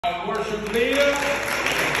worship leader.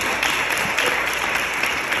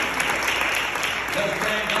 Let's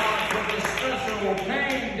thank God for the special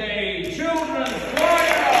Pain Day Children's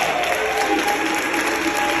Choir.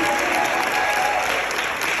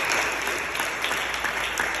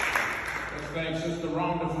 Let's thank Sister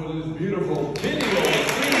Rhonda for this beautiful video.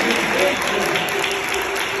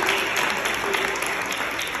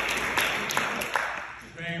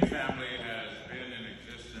 The Payne family has been in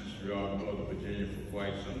existence throughout Northern Virginia for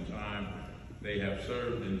quite some time. They have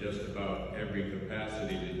served in just about every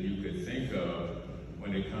capacity that you could think of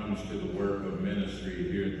when it comes to the work of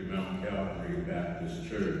ministry here at the Mount Calvary Baptist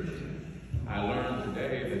Church. I learned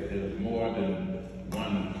today that there's more than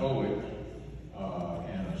one poet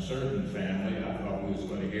in a certain family. I thought we was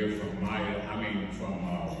going to hear from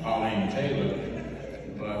Pauline Taylor,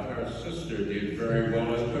 but her sister did very well.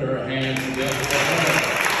 Let's put her hands together for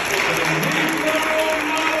her.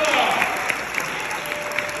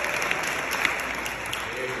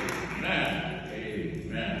 Amen.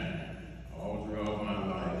 Amen. All throughout my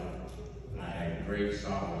life, I had great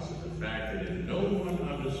solace in the fact that if no one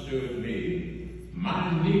understood me, my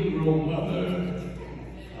Negro mother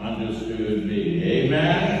understood me.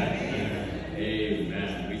 Amen.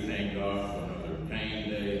 Amen. We thank God for another Pain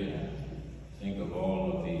Day. Think of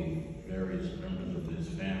all of the various members of this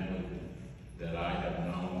family that I have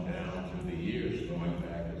known down through the years, going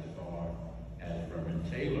back as far as Reverend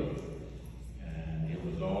Taylor. And it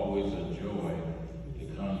was always a joy to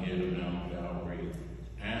come here to Mount Calvary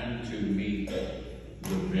and to meet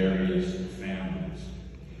with various families.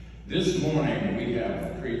 This morning we have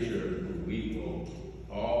a preacher who we will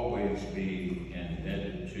always be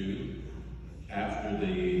indebted to. After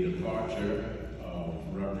the departure of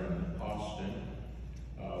Reverend Austin,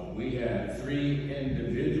 we had three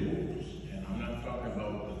individuals, and I'm not talking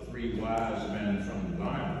about the three wise men from the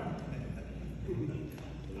Bible.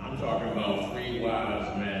 I'm talking about three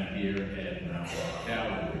wise men here at Mount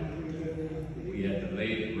Calvary. We had the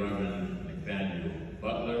late Reverend Nathaniel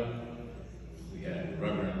Butler, we had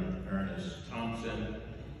Reverend Ernest Thompson,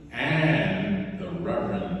 and the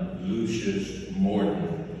Reverend Lucius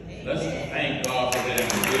Morton. Let's thank God for them and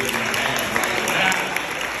give them a hand right now.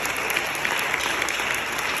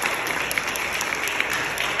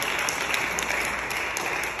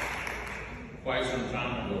 Quite some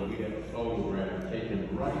time ago, we had a photograph taken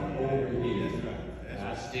right over here. And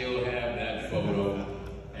I still have that photo,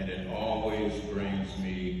 and it always brings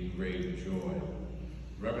me great joy.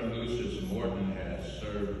 Reverend Lucius Morton has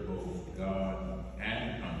served both God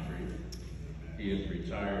and country. He is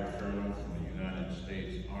retired colonel from the United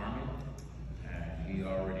States Army, and he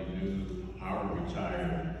already knew our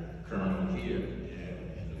retired colonel here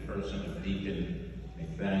in the person of Deacon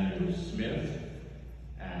Nathaniel Smith.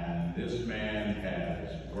 And this man has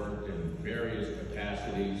worked in various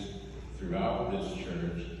capacities throughout this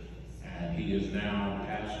church, and he is now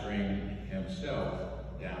pastoring himself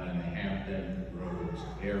down in the Hampton Roads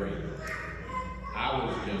area. I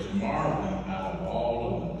was just marveling out of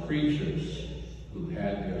all of the preachers who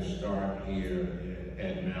had their start here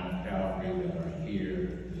at Mount Calvary that are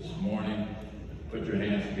here this morning. Put your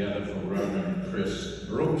hands together for Reverend Chris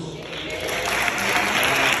Brooks.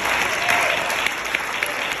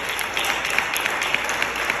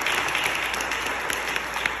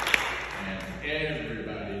 And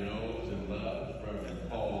everybody knows and loves Reverend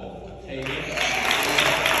Paul Taylor.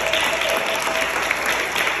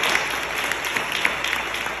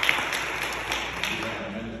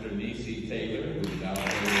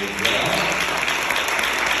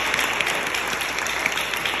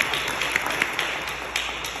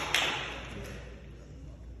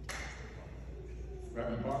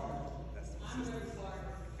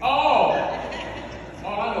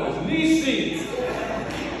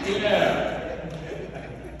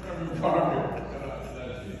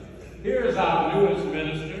 Here's our newest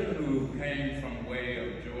minister who came from way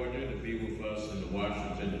of Georgia to be with us in the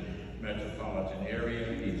Washington metropolitan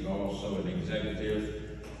area. He's also an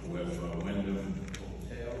executive with Wyndham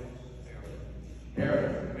Hotel.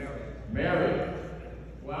 Mary.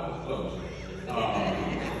 Well, I was close.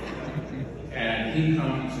 And he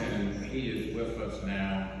comes and he is with us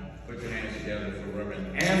now. Put your hands together for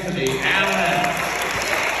Reverend Anthony Allen.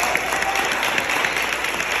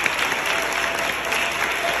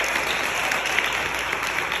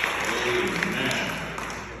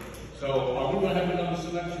 So, are we going to have another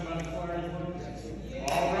selection by the choir?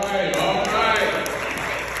 All right.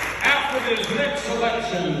 After this next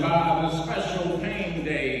selection by the special Pain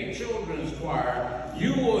Day Children's Choir,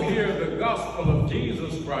 you will hear the gospel of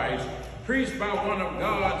Jesus Christ preached by one of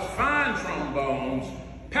God's fine trombones,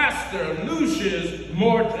 Pastor Lucius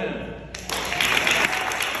Morton.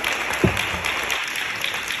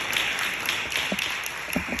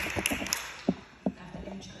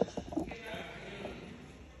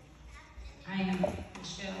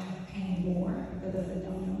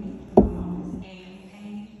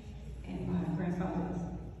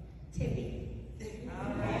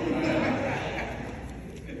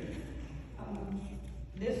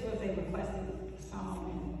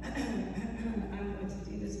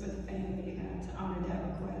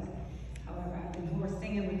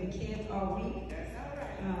 all week. That's all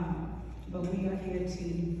right. But we are here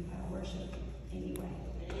to worship anyway.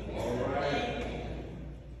 All right.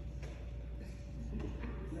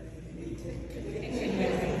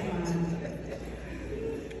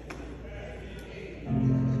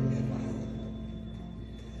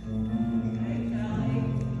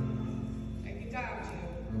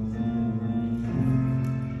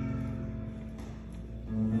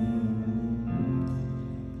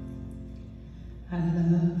 I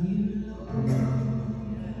love you, Lord,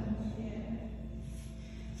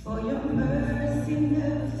 for your mercy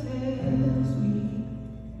never fails me.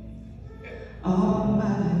 All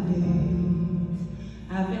my days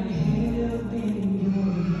I've been held in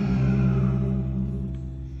your hand.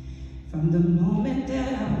 From the moment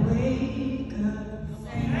that I wake up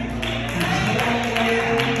until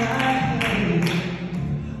I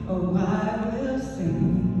oh, I will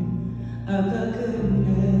sing of the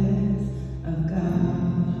goodness of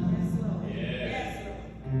God. Yes.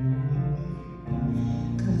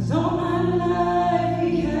 'Cause all my life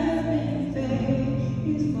He has been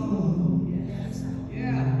faithful.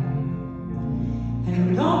 Yeah.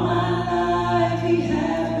 And all my life He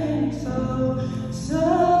has been so,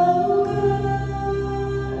 so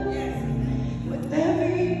good. Yes. With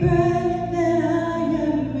every breath that I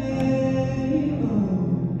am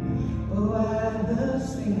able, oh, I will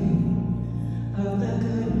sing of the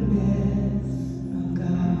goodness of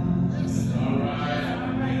God. All right.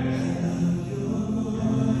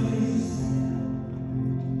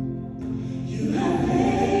 You have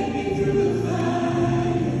led me through the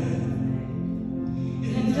fire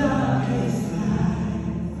and darkest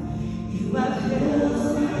night. You have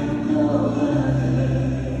held like no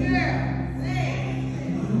other. Yeah.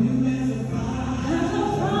 As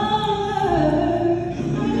a father,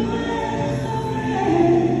 you as a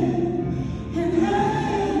friend, and I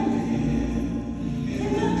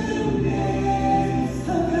in the goodness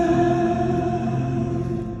of God.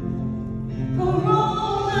 For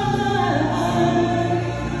all my life,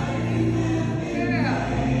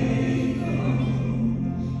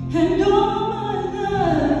 and all my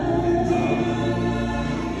life,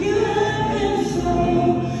 you have been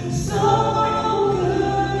so, so good.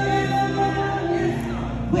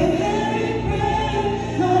 With every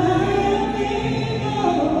breath, Lord, I am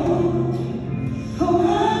able. Oh, I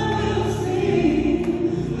will sing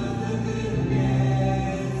of the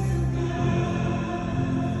goodness of God.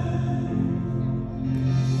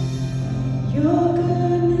 Your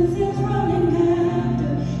goodness is running after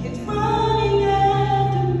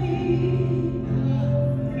me.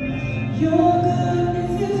 Your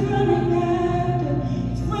goodness is running after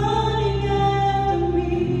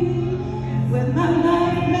me. With my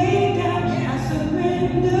life laid down, I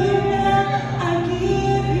surrender now. I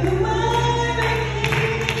give you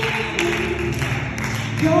everything.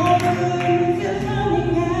 Your goodness is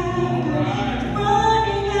running after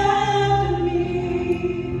me.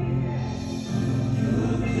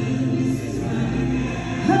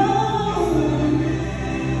 Oh,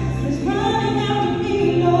 it's running after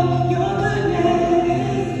me, Lord. Your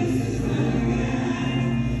goodness is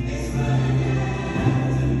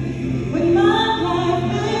with my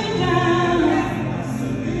life laid down.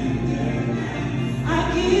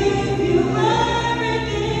 I give you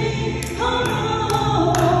everything. Oh,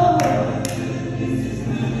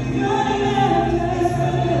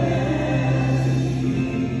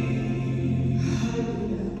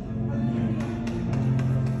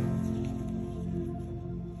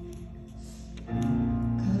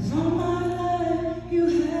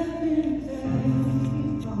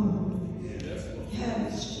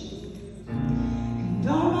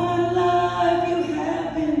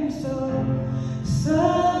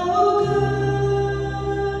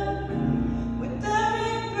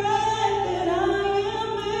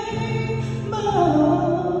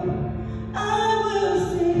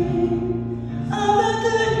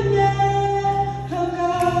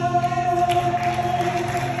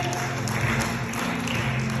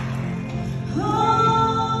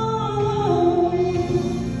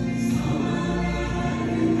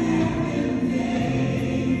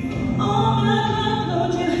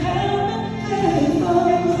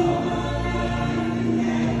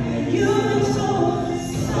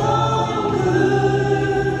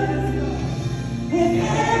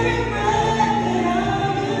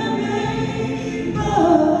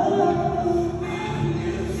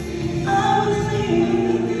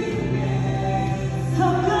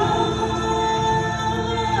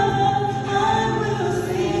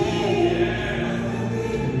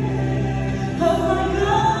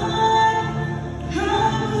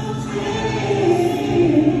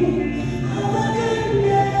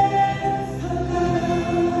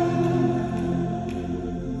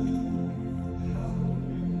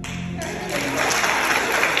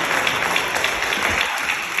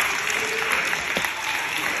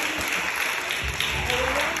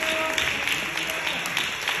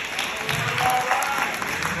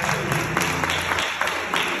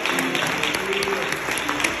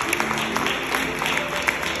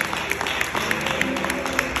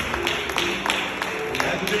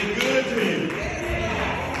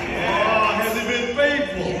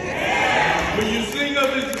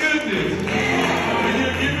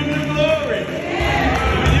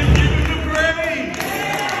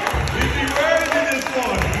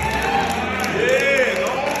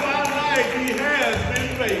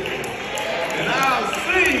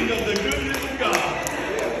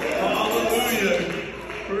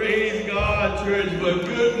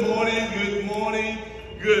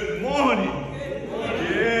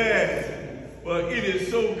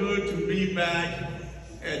 back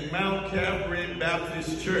at Mount Calvary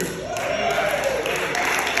Baptist Church.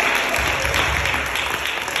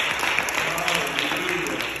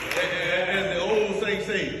 As the old saints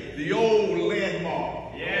say, the old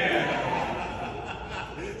landmark. Yeah.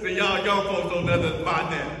 So y'all young folks don't know nothing about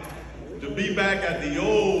that. To be back at the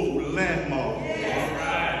old landmark.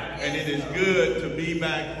 And it is good to be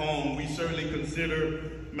back home. We certainly consider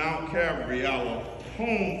Mount Calvary our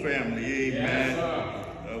home family, amen.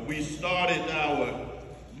 We started our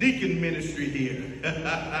deacon ministry here.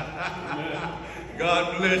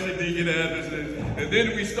 God bless you, Deacon Anderson. And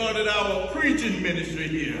then we started our preaching ministry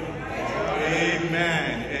here.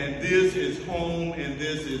 Amen. And this is home and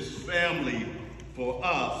this is family for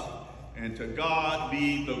us. And to God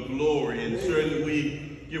be the glory. And certainly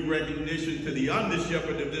we give recognition to the under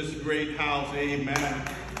shepherd of this great house. Amen.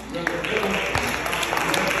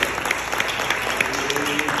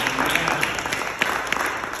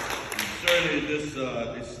 Certainly this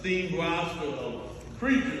esteemed roster of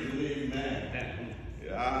preachers. Amen.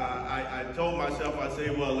 I told myself, I say,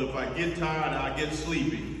 well, if I get tired, I get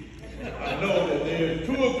sleepy. I know that there's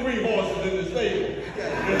 2 or 3 horses in the stable.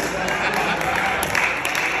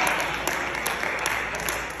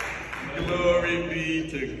 Glory be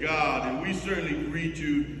to God. And we certainly greet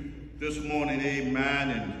you this morning, amen.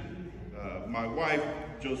 And my wife,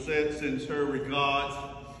 Josette, sends her regards.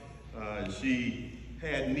 She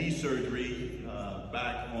had knee surgery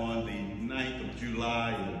back on the 9th of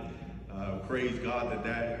July. And praise God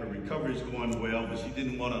that her recovery is going well, but she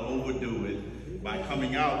didn't want to overdo it by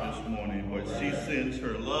coming out this morning. But she sends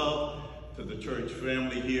her love to the church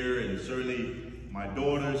family here, and certainly my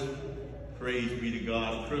daughters. Praise be to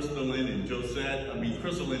God, Crystalline and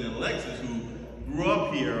Crystalline and Alexis, who grew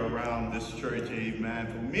up here around this church, amen,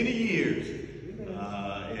 for many years.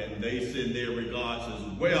 And they send their regards as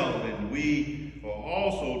well. And we are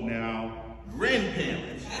also now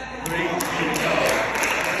grandparents. Praise be to God.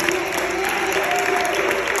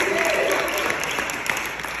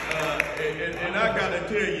 And I got to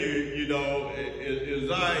tell you, you know, as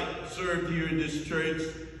I served here in this church,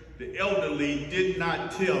 the elderly did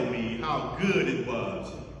not tell me how good it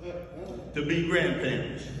was to be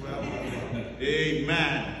grandparents.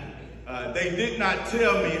 Amen. They did not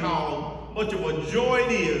tell me how much of a joy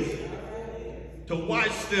it is to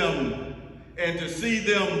watch them and to see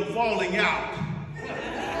them falling out.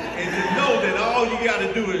 And to know that all you got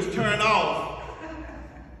to do is turn off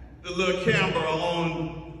the little camera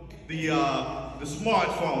on the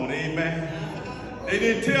smartphone. Amen. They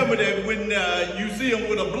didn't tell me that when you see them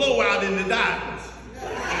with a blowout in the diapers,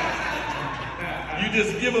 you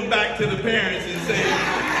just give them back to the parents and say,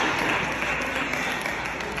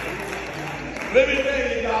 let me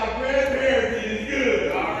tell you, our grandparents is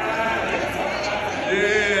good. All right.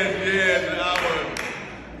 Yes.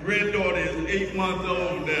 Our granddaughter is 8 months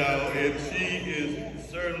old now, and she is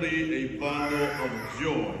certainly a bundle of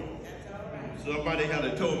joy. Somebody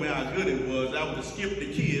had told me how good it was, I would have skipped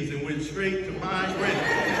the kids and went straight to my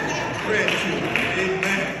grandchildren.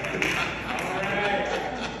 Amen. All right.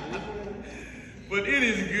 But it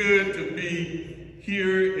is good to be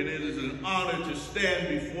here, and it is an honor to stand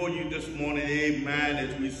before you this morning, amen,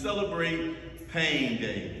 as we celebrate Pain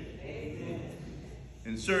Day. Amen.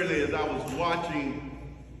 And certainly as I was watching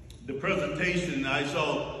the presentation, I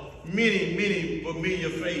saw many, many familiar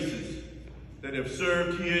faces that have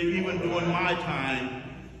served here even during my time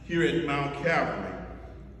here at Mount Calvary.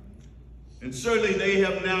 And certainly they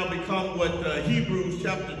have now become what Hebrews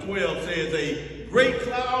chapter 12 says, a great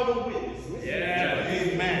cloud of witnesses. Yeah.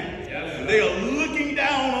 Amen. Yes. And they are looking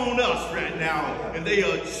down on us right now, and they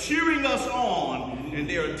are cheering us on, and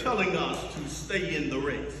they are telling us to stay in the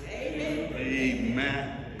race. Amen.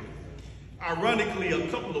 Amen. Ironically, a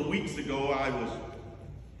couple of weeks ago, I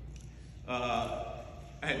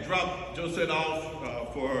had dropped Josette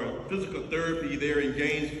off for physical therapy there in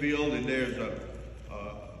Gainesville, and there's a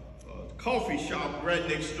coffee shop right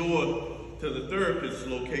next door to the therapist's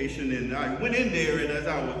location, and I went in there, and as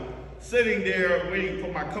I was sitting there waiting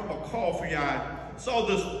for my cup of coffee, I saw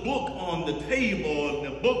this book on the table, and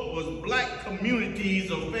the book was Black Communities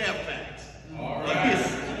of Fairfax. All right.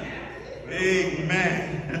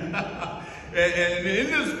 Amen. And in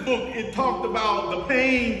this book, it talked about the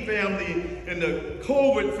Payne family and the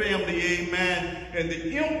Colbert family, amen, and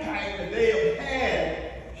the impact that they have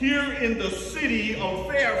had here in the city of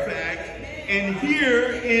Fairfax and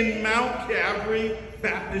here in Mount Calvary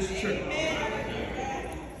Baptist Church.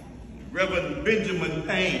 Reverend Benjamin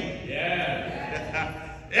Payne,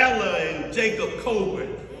 Ella and Jacob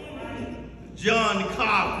Colbert, John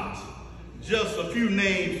Collins, just a few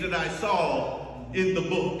names that I saw in the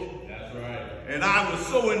book. And I was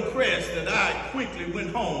so impressed that I quickly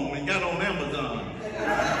went home and got on Amazon. And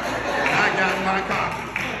I got my copy.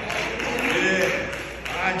 Yeah,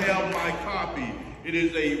 I have my copy. It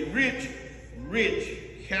is a rich, rich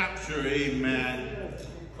capture, amen,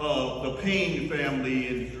 of the Payne family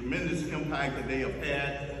and the tremendous impact that they have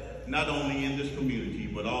had, not only in this community,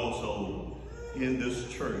 but also in this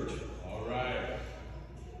church. All right.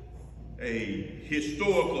 A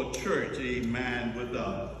historical church, amen, with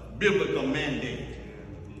a biblical mandate.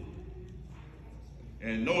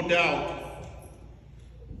 And no doubt,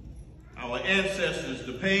 our ancestors,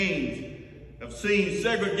 the Paynes, have seen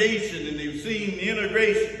segregation and they've seen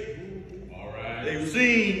integration. All right. They've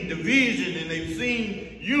seen division and they've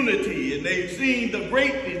seen unity and they've seen the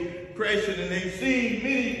Great Depression and they've seen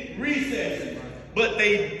many recessions. But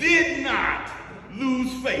they did not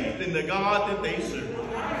lose faith in the God that they serve.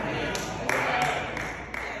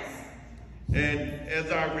 And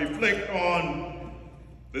as I reflect on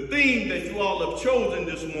the theme that you all have chosen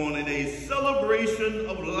this morning, a celebration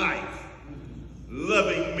of life,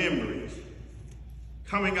 loving memories,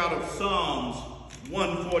 coming out of Psalms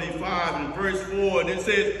 145 and verse 4, and it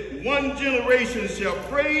says, one generation shall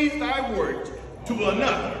praise thy works to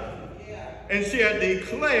another, and shall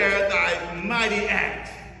declare thy mighty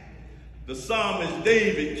acts. The psalmist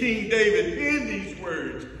David, King David, penned these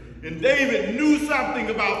words, and David knew something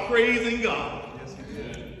about praising God.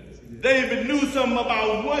 David knew something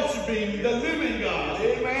about worshiping the living God.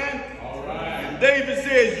 Amen? All right. And David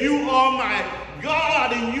says, you are my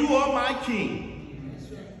God and you are my King.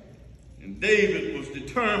 And David was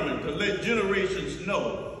determined to let generations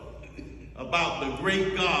know about the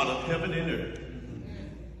great God of heaven and earth.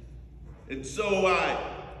 And so I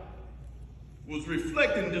was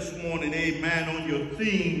reflecting this morning, amen, on your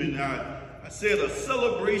theme, and I said a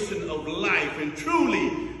celebration of life. And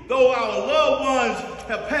truly, though our loved ones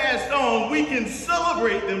have passed on, we can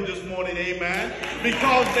celebrate them this morning, amen,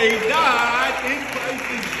 because they died in Christ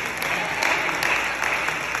Jesus.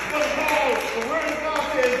 But Paul, the word of God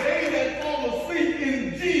says, they that fall asleep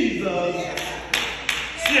in Jesus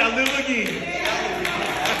shall live again.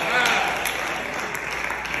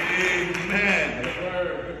 Amen. Good word,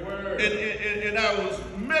 good word. And I was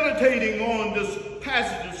meditating on this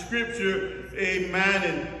passage of scripture, amen,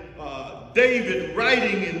 and David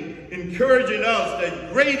writing and encouraging us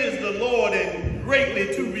that great is the Lord and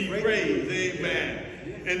greatly to be praised,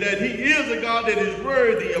 amen, and that he is a God that is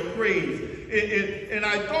worthy of praise. And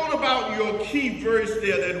I thought about your key verse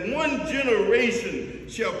there, that one generation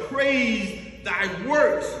shall praise thy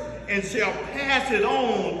works and shall pass it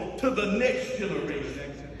on to the next generation.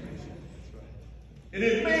 And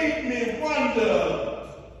it made me wonder,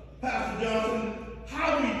 Pastor Johnson,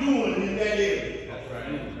 how are we doing in that area? That's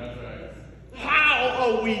right. That's right. How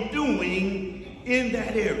are we doing in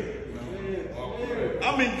that area?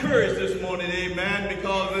 I'm encouraged this morning, amen,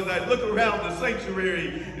 because as I look around the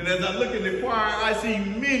sanctuary and as I look in the choir, I see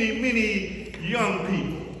many, many young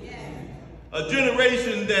people. A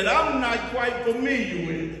generation that I'm not quite familiar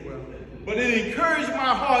with. But it encouraged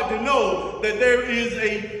my heart to know that there is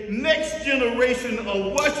a next generation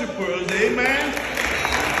of worshipers, amen?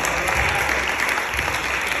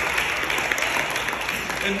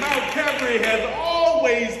 And Mount Calvary has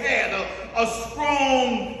always had a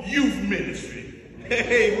strong youth ministry,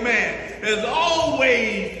 amen? Has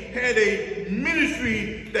always had a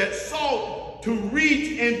ministry that sought to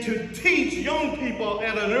reach and to teach young people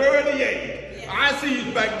at an early age. I see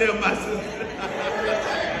you back there, my sister.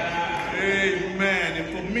 Amen. And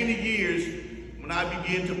for many years, when I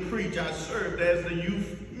began to preach, I served as the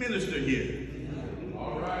youth minister here.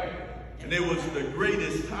 All right. And it was the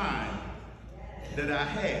greatest time that I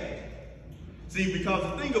had. See, because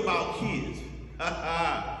the thing about kids,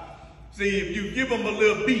 see, if you give them a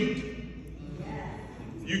little beat,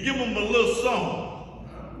 you give them a little song,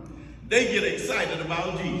 they get excited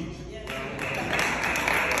about Jesus.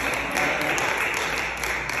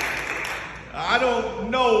 I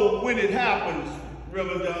don't know when it happens,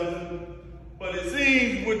 Reverend Johnson, but it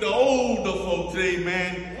seems with the older folks,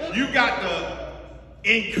 amen, you got to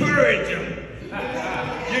encourage them.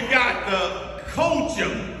 You got to coach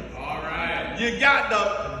them. All right. You got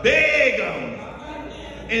to beg them.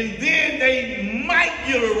 And then they might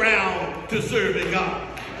get around to serving God.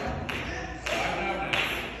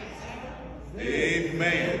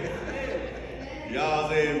 Amen. Y'all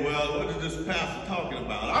saying, well, what is this pastor talking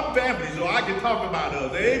about? I'm family, so I can talk about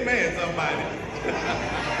us. Amen, somebody.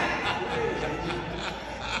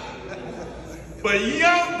 But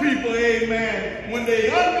young people, amen, when they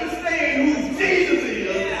understand who Jesus is,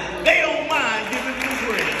 they don't mind giving him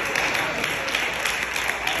praise.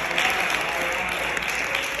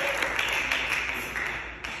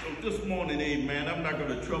 not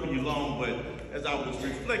going to trouble you long, but as I was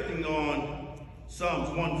reflecting on Psalms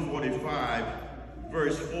 145,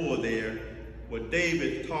 verse 4 there, where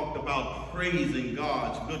David talked about praising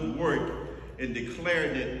God's good work and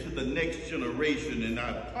declaring it to the next generation, and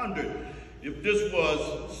I pondered if this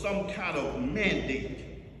was some kind of mandate.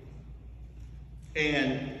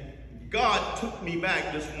 And God took me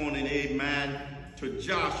back this morning, amen, to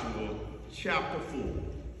Joshua chapter 4.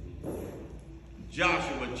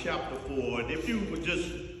 Joshua chapter 4. And if you would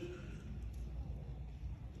just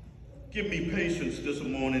give me patience this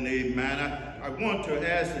morning, amen. I want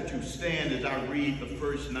to ask that you stand as I read the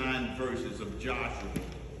first 9 verses of Joshua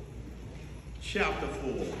chapter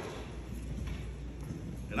 4.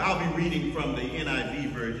 And I'll be reading from the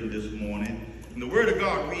NIV version this morning. And the word of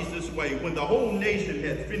God reads this way: when the whole nation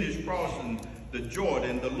had finished crossing the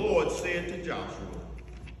Jordan, the Lord said to Joshua,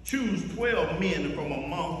 choose 12 men from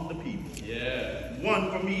among the people, one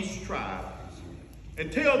from each tribe,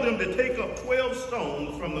 and tell them to take up 12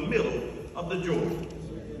 stones from the middle of the Jordan,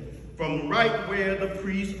 from right where the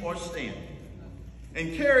priests are standing,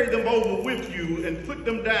 and carry them over with you and put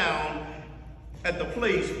them down at the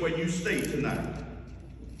place where you stay tonight.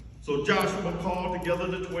 So Joshua called together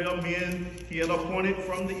the 12 men he had appointed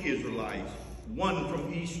from the Israelites, one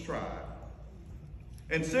from each tribe,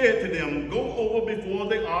 and said to them, go over before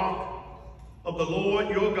the ark of the Lord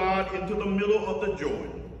your God into the middle of the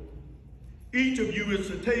Jordan. Each of you is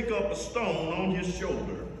to take up a stone on his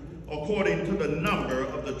shoulder, according to the number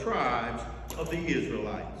of the tribes of the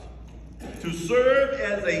Israelites, to serve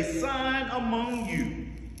as a sign among you.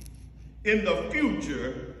 In the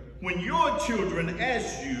future, when your children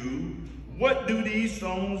ask you, what do these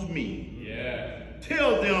stones mean?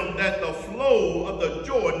 Tell them that the flow of the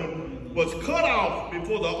Jordan was cut off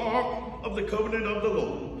before the ark of the covenant of the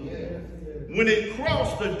Lord. When it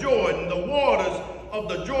crossed the Jordan, the waters of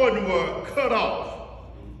the Jordan were cut off.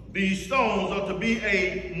 These stones are to be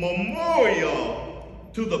a memorial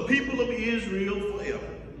to the people of Israel forever.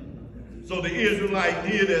 So the Israelites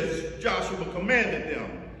did as Joshua commanded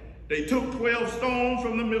them. They took 12 stones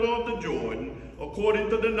from the middle of the Jordan, according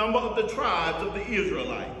to the number of the tribes of the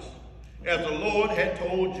Israelites, as the Lord had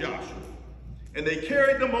told Joshua. And they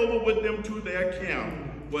carried them over with them to their camp,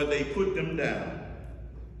 where they put them down.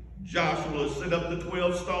 Joshua set up the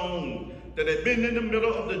 12 stones that had been in the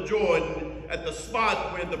middle of the Jordan at the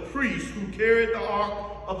spot where the priests who carried the ark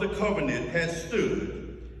of the covenant had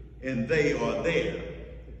stood, and they are there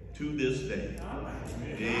to this day.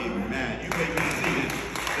 Amen. You may be seated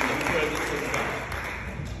in the presence of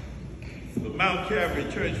God. The Mount Calvary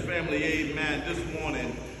Church family, amen. This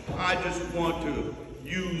morning, I just want to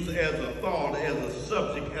use as a thought, as a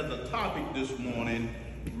subject, as a topic this morning,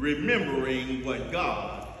 remembering what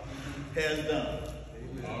God has done.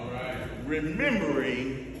 All right.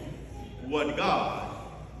 Remembering what God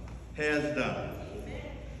has done.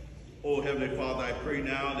 Oh, Heavenly Father, I pray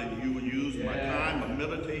now that you will use my time of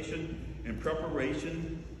meditation and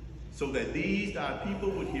preparation so that these thy people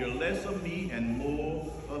would hear less of me and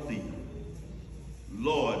more of thee.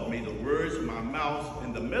 Lord, may the words of my mouth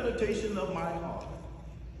and the meditation of my heart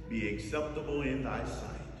be acceptable in thy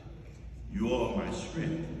sight. You are my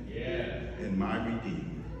strength and my redeemer.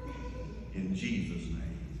 In Jesus'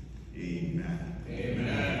 name, amen.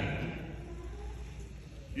 Amen.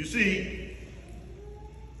 You see,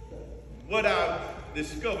 what I've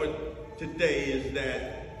discovered today is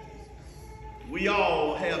that we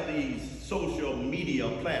all have these social media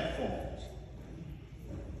platforms.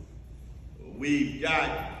 We've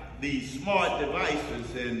got these smart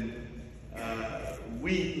devices, and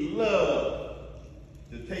we love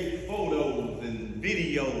to take photos and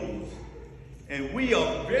videos, and we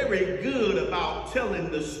are very good about telling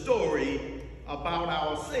the story about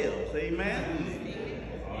ourselves. Amen?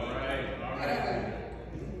 All right, all right.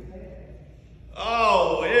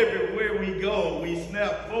 Oh, everywhere we go, we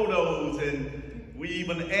snap photos, and we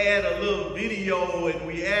even add a little video, and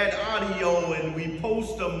we add audio, and we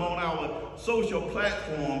post them on our social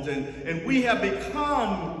platforms, and we have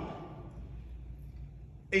become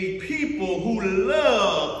a people who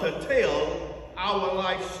love to tell our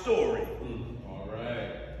life story. All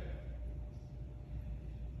right.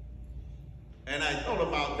 And I thought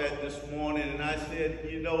about that this morning, and I said,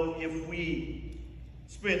 you know, if we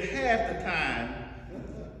spent half the time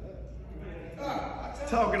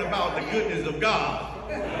talking about the goodness of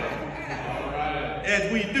God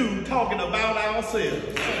as we do talking about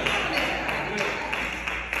ourselves,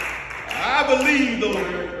 I believe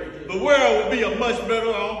the world would be a much better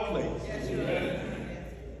off place.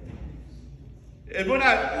 And when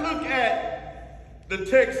I look at the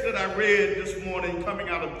text that I read this morning coming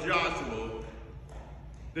out of Joshua,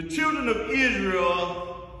 the children of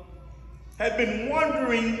Israel had been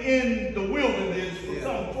wandering in the wilderness for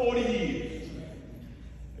some 40 years.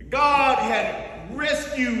 God had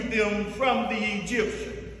rescued them from the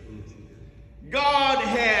Egyptians. God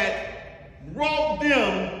had brought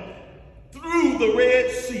them through the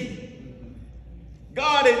Red Sea.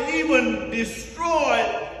 God had even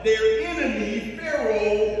destroyed their enemy,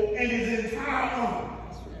 Pharaoh, and his entire army.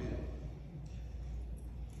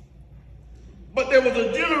 But there was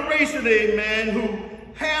a generation, amen, who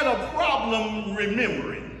had a problem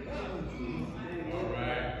remembering. All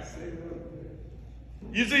right.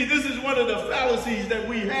 You see, this is one of the fallacies that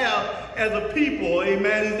we have as a people,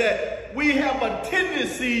 amen, is that we have a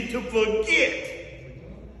tendency to forget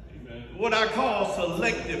what I call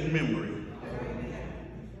selective memory.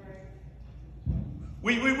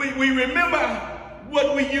 We remember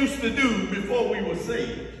what we used to do before we were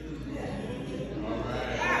saved.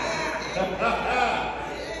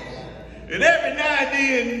 And every now and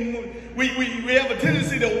then, we have a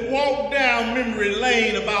tendency to walk down memory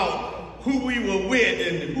lane about who we were with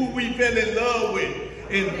and who we fell in love with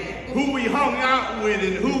and who we hung out with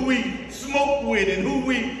and who we smoked with and who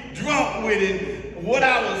we drunk with and what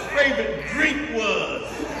our favorite drink was.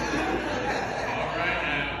 All right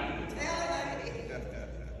now.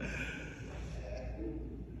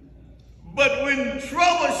 But when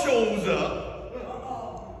trouble shows up,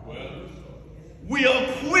 we are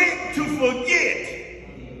quick to forget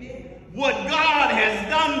what God has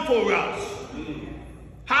done for us,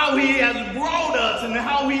 how he has brought us and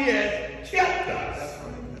how he has kept us.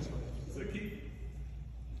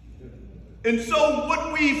 And so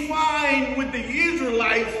what we find with the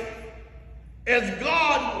Israelites, as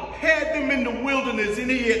God had them in the wilderness and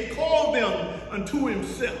he had called them unto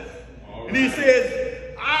himself. And he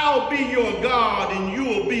says, I'll be your God and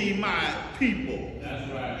you'll be my people.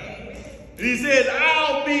 That's right. He says,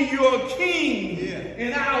 I'll be your king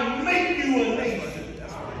and I'll make you a nation.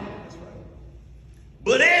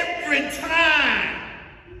 But every time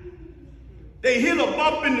they hit a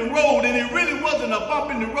bump in the road, and it really wasn't a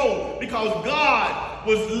bump in the road because God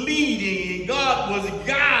was leading and God was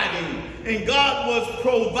guiding and God was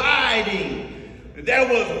providing. There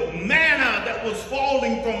was manna that was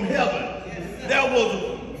falling from heaven. There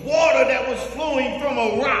was water that was flowing from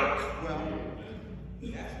a rock.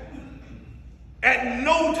 At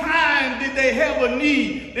no time did they have a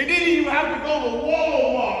need. They didn't even have to go to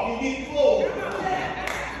Walmart and get clothes.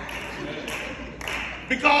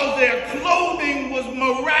 Because their clothing was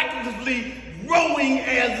miraculously growing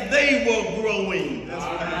as they were growing.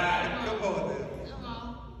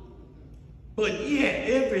 But yet,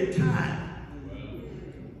 every time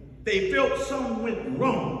they felt something went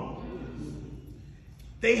wrong,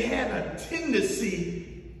 they had a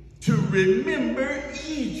tendency to remember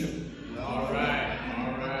Egypt. All right.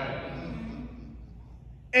 All right.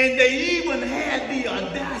 And they even had the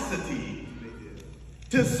audacity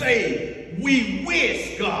to say, we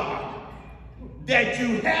wish, God, that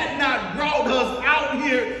you had not brought us out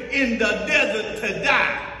here in the desert to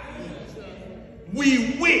die.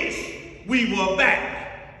 We wish we were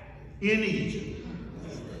back in Egypt.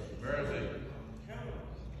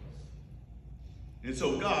 And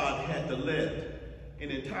so God had to let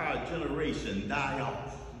an entire generation die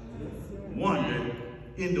off, wandered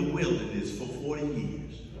in the wilderness for 40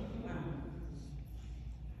 years.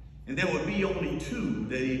 And there would be only two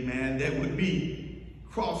that would be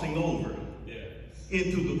crossing over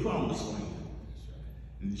into the promised land.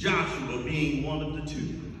 And Joshua being one of the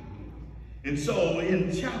two. And so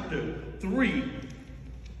in chapter 3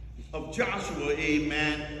 of Joshua,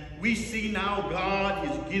 amen, we see now God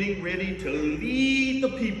is getting ready to lead the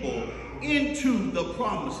people into the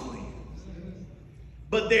promised land.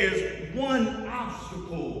 But there's one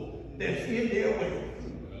obstacle that's in their way.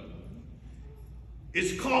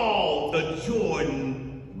 It's called the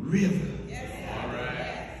Jordan River. All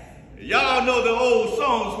right. Y'all know the old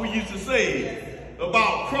songs we used to sing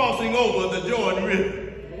about crossing over the Jordan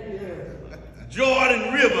River.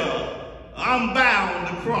 Jordan River, I'm bound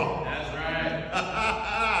to cross. That's right.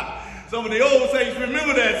 Some of the old saints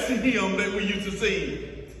remember that hymn that we used to sing.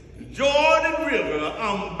 Jordan River,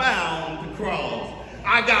 I'm bound to cross.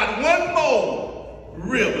 I got one more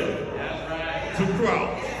river to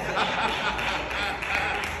cross.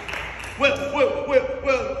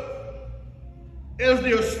 Well, as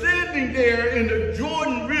they're standing there and the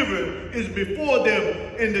Jordan River is before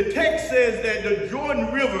them, and the text says that the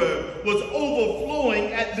Jordan River was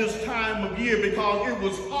overflowing at this time of year because it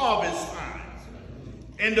was harvest time.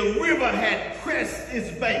 And the river had pressed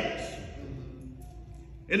its banks.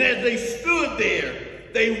 And as they stood there,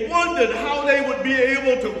 they wondered how they would be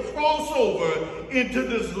able to cross over into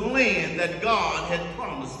this land that God had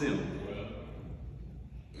promised them.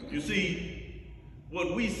 You see,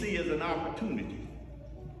 what we see as an opportunity,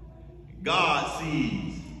 God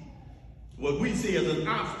sees. What we see as an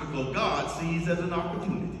obstacle, God sees as an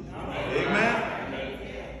opportunity. Amen?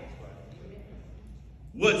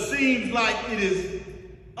 What seems like it is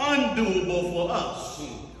undoable for us,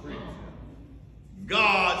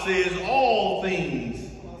 God says all things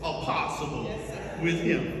are possible with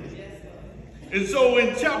him. And so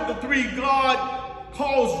in chapter 3, God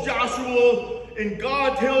calls Joshua, and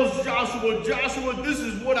God tells Joshua, Joshua, this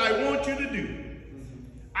is what I want you to do.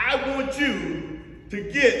 I want you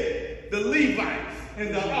to get the Levites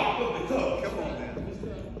and the Ark of the Covenant.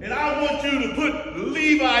 And I want you to put the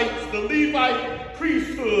Levites, the Levite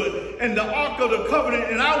priesthood, and the Ark of the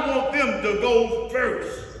Covenant, and I want them to go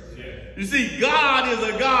first. You see, God is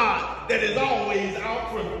a God that is always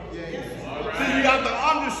out front. So you have to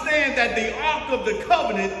understand that the Ark of the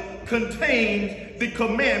Covenant contains the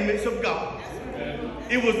commandments of God.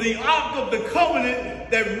 It was the Ark of the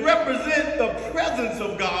Covenant that represents the presence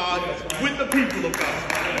of God with the people of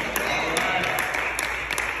God.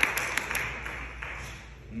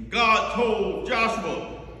 And God told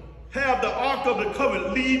Joshua, have the Ark of the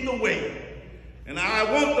Covenant lead the way. And I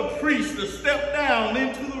want the priests to step down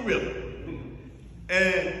into the river.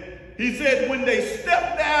 And he said, when they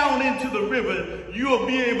step down into the river, you'll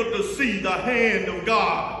be able to see the hand of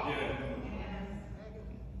God. Yeah.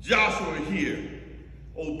 Joshua here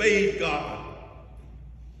obeyed God.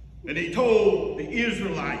 And he told the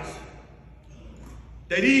Israelites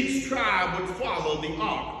that each tribe would follow the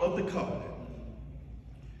Ark of the Covenant.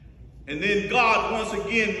 And then God once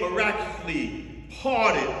again miraculously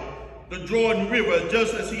parted the Jordan River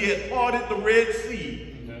just as he had parted the Red Sea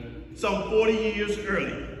some 40 years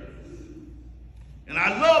earlier. And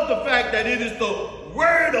I love the fact that it is the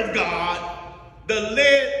Word of God that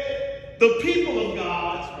led the people of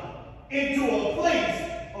God into a place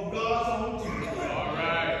of God's own temple. All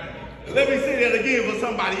right. Let me say that again for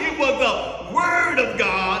somebody. It was the Word of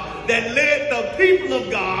God that led the people of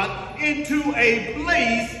God into a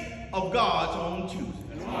place of God's own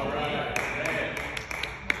choosing. All right.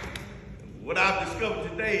 What I've discovered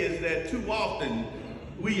today is that too often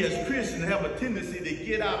we as Christians have a tendency to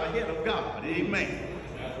get out ahead of God. Amen.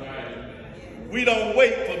 That's right. We don't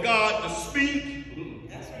wait for God to speak.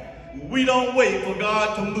 That's right. We don't wait for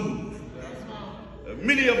God to move.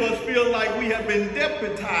 Many of us feel like we have been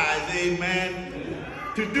deputized, amen,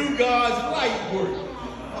 to do God's light work.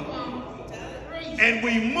 And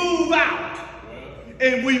we move out.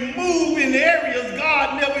 And we move in areas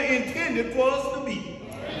God never intended for us to be.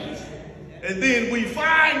 And then we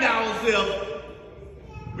find ourselves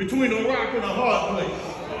between a rock and a hard place.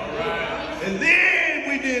 And then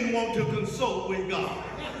we didn't want to consult with God.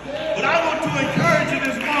 But I want to encourage you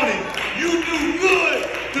this morning, you do good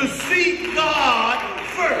to seek God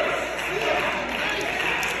first.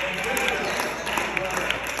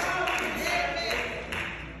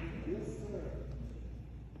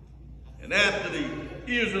 And after the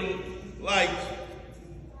Israelites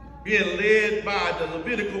being led by the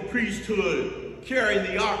Levitical priesthood carrying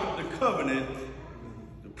the Ark of the Covenant,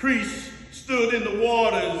 the priests stood in the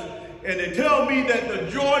waters, and they tell me that the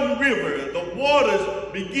Jordan River, the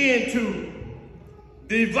waters began to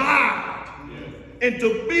divide and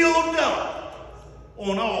to build up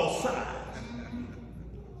on all sides.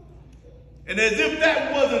 And as if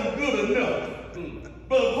that wasn't good enough,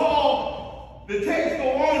 Brother Paul, the text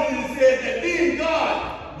goes on and says that then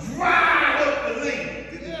God dried up the land.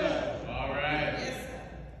 All right.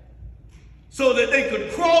 So that they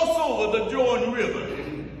could cross over the Jordan River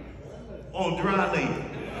on dry land.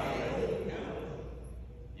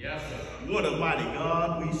 Yes, sir. What a mighty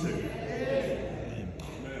God we serve.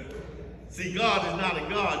 See, God is not a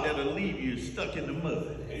God that'll leave you stuck in the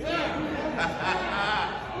mud.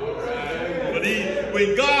 But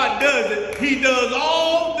when God does it, he does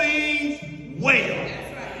all things well.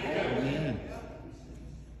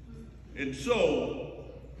 And so,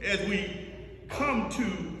 as we come to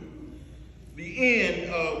the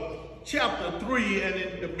end of chapter 3 and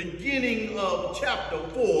in the beginning of chapter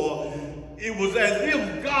 4, it was as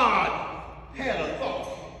if God had a thought.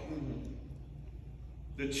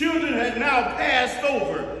 The children had now passed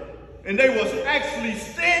over, and they was actually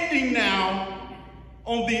standing now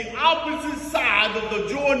on the opposite side of the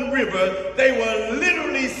Jordan River. They were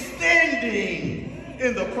literally standing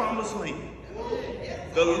in the promised land.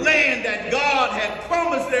 The land that God had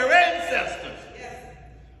promised their ancestors.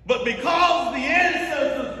 But because the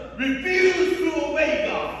ancestors refused to obey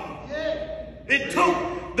God, it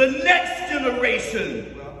took the next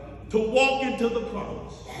generation to walk into the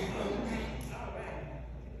promise.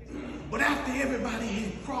 But after everybody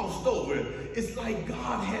had crossed over, it's like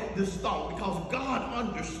God had this thought, because God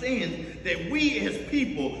understands that we as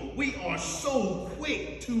people, we are so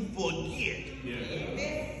quick to forget.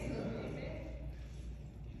 Yeah.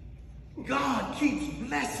 God keeps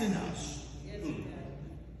blessing us.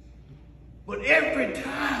 But every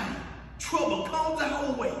time trouble comes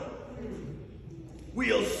our way,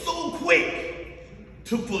 we are so quick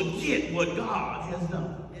to forget what God has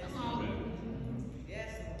done.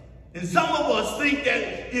 And some of us think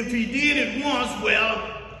that if he did it once, well,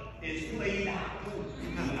 it's played out.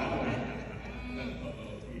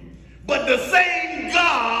 But the same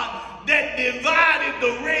God that divided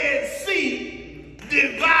the Red Sea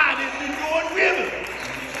divided the Jordan River.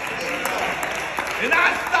 And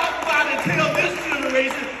I stopped by to tell this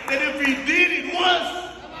generation that if he did it once,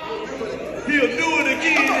 he'll do it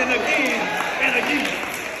again and again and again.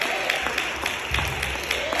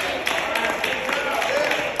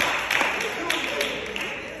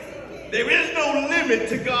 There is no limit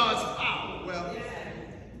to God's power. Well,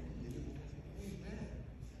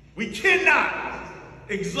 we cannot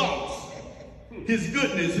exhaust his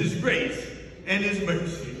goodness, his grace, and his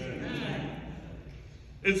mercy.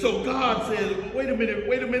 And so God says, wait a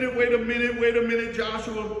minute,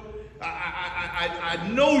 Joshua. I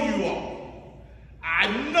know you all. I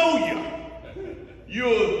know you.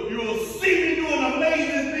 You'll see me do an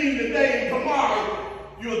amazing thing today, and tomorrow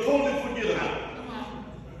you'll totally forget about it.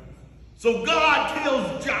 So God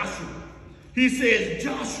tells Joshua, he says,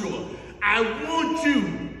 Joshua, I want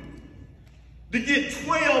you to get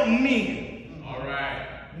 12 men. All right.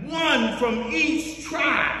 One from each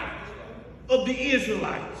tribe of the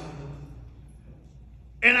Israelites.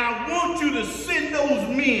 And I want you to send those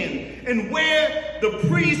men, and where the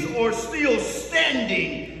priests are still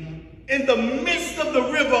standing in the midst of the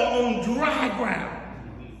river on dry ground,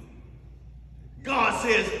 God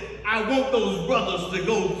says, I want those brothers to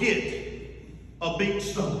go get a big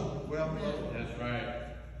stone. Well, that's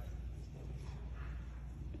right.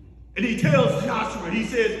 And he tells Joshua, he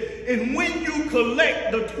says, and when you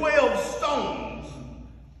collect the 12 stones,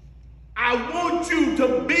 I want you to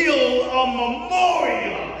build a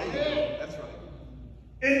memorial. Yeah, that's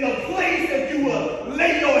right. In the place that you will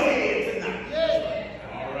lay your head tonight. Yeah.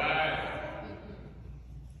 All right.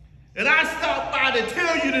 And I stopped by to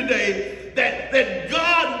tell you today that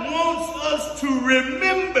God wants us to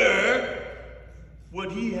remember what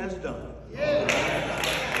he has done. Yeah.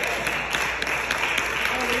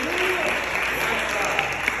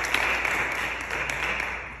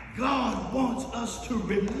 God wants us to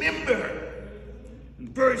remember.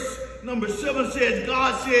 Verse number 7 says,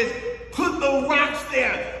 God says, put the rocks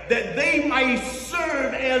there that they might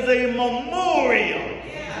serve as a memorial.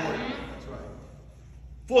 Yeah. That's right.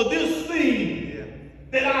 For this thing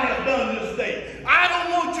that I have done this day. I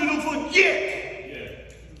don't want you to forget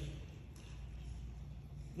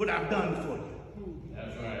what I've done for you.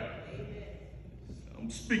 That's right. I'm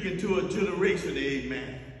speaking to a generation,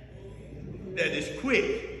 amen, that is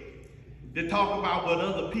quick to talk about what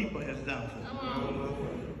other people has done for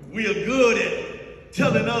them. We are good at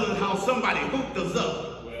telling others how somebody hooked us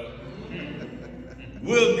up.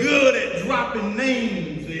 We're good at dropping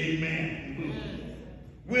names, amen.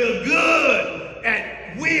 We're good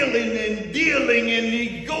at wheeling and dealing and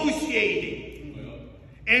negotiating.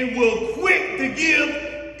 And we're quick to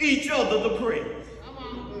give each other the praise.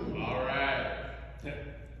 All right.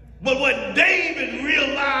 But what David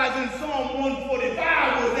realized in Psalm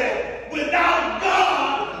 145 was that without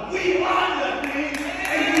God, we are nothing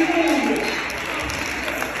and we need it.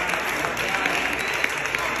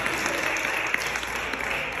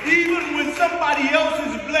 Even when somebody else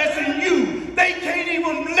is blessing you, they can't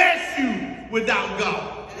even bless you without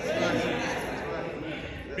God.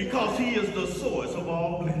 Because he is the source of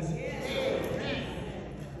all blessings.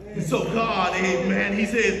 And so God, amen, he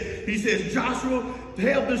says, Joshua,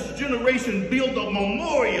 have this generation build a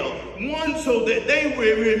memorial, one so that they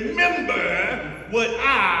will remember what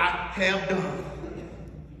I have done.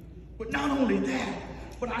 But not only that,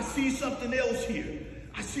 but I see something else here.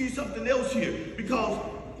 I see something else here, because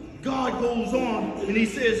God goes on and he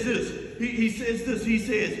says this. He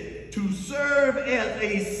says, to serve as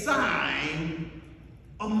a sign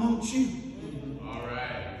amongst you. All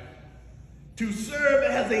right. To serve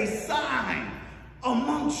as a sign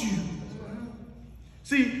amongst you.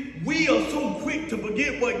 See, we are so quick to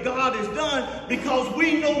forget what God has done because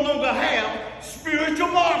we no longer have spiritual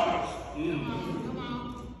markers.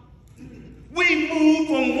 We move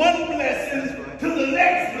from one blessing to the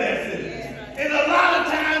next blessing. And a lot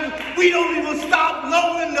of times we don't even stop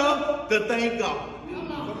long enough to thank God.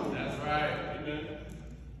 That's right. Amen.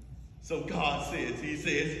 So God says, he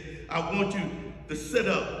says, I want you to set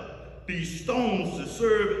up these stones to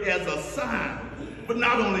serve as a sign. But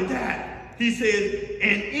not only that, he says,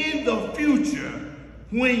 and in the future,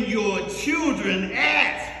 when your children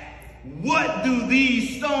ask, what do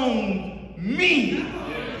these stones mean?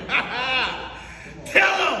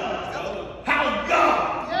 Tell them how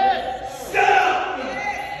God set up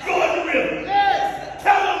Jordan River.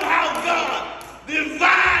 Tell them how God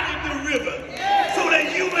divided the river so that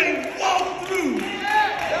you may walk through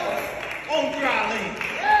on dry land.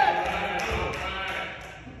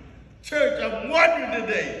 Church, I'm wondering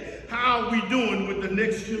today, how are we doing with the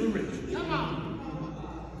next generation? Come on.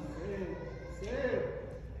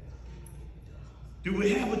 Do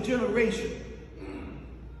we have a generation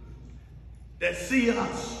that see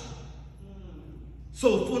us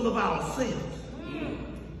so full of ourselves?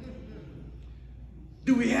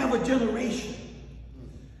 Do we have a generation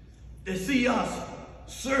that see us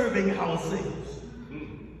serving ourselves?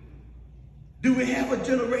 Do we have a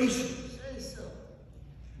generation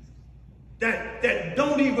that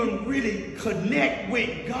don't even really connect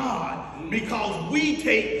with God because we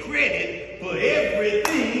take credit for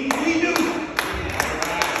everything we do?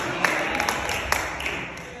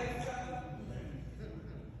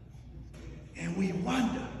 And we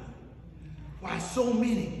wonder why so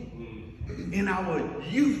many in our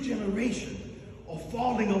youth generation are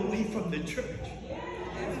falling away from the church.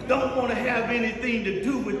 Don't want to have anything to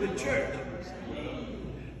do with the church.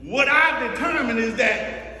 What I've determined is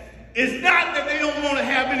that it's not that they don't want to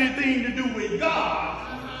have anything to do with God.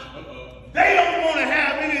 They don't want to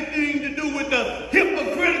have anything to do with the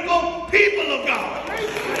hypocritical people of God.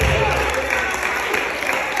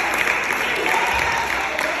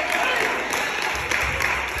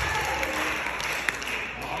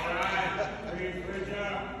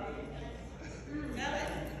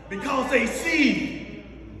 Because they see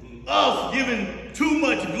us giving too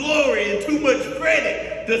much glory and too much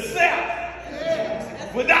credit to self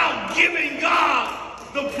without giving God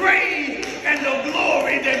the praise and the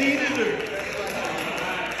glory that he deserves.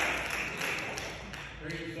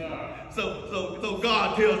 So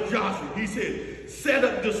God tells Joshua, he said, set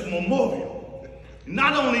up this memorial.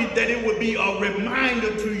 Not only that it would be a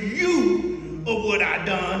reminder to you of what I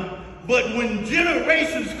done, but when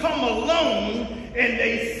generations come along and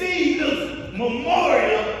they see this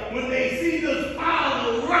memorial, when they see this pile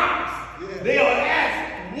of rocks, they'll ask,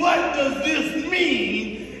 what does this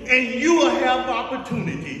mean? And you will have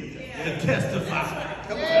opportunity to testify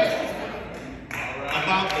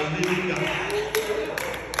about the living God.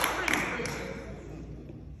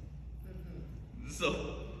 So,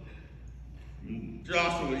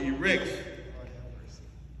 Joshua erects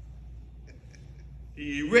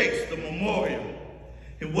the memorial.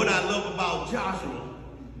 And what I love about Joshua,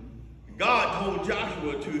 God told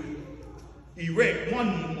Joshua to erect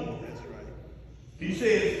one memorial. That's right. He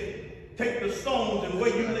says, take the stones and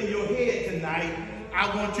where you lay your head tonight,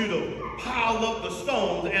 I want you to pile up the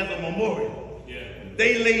stones as a memorial. Yeah.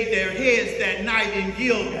 They laid their heads that night in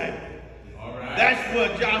Gilgal. All right. That's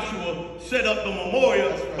where Joshua set up the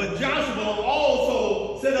memorial. Right. But Joshua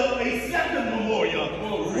also set up a second memorial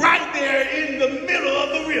right there in the middle of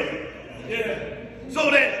the river. Yeah. So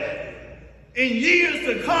that in years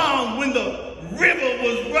to come, when the river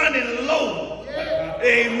was running low,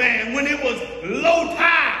 amen, when it was low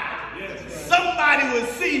tide, somebody would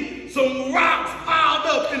see some rocks piled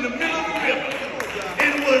up in the middle of the river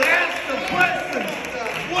and would ask the question,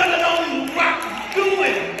 what are those rocks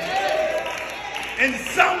doing? And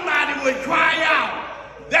somebody would cry out,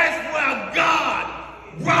 that's where God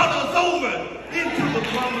brought us over into the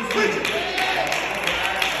promised land.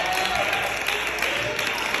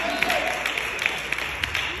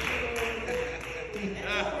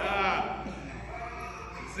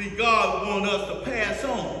 See, God wants us to pass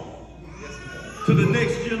on to the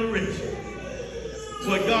next generation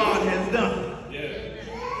what God has done.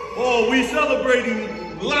 Oh, we're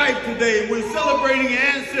celebrating life today. We're celebrating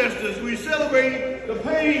ancestors. We're celebrating the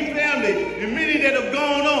Payne family and many that have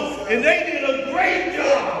gone on. And they did a great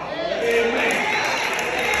job, amen,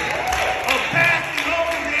 of passing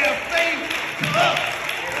on their faith to us.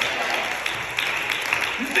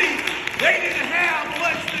 You see, they didn't have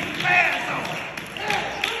much to pass on.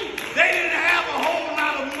 They didn't have a whole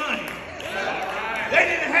lot of money. They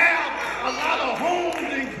didn't have a lot of homes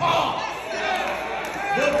and cars.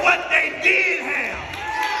 But what they did have,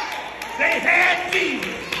 they had Jesus.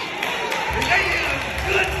 And they did a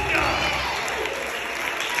good job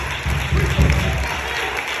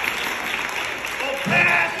of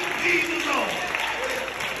passing Jesus on.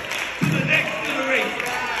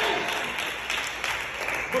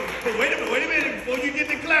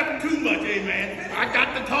 backslapping too much, amen. I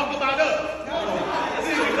got to talk about us.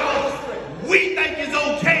 See, because we think it's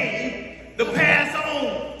okay to pass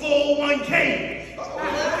on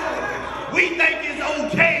 401ks. We think it's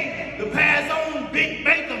okay to pass on big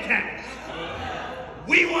bank accounts.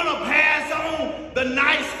 We want to pass on the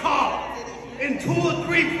nice car and 2 or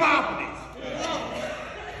 3 properties.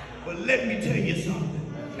 But let me tell you something.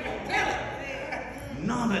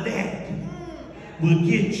 None of that will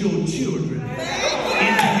get your children into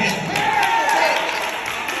heaven.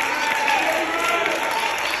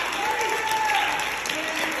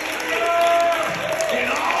 And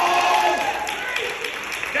all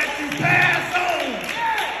that you pass on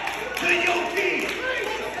to your kids,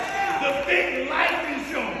 the big life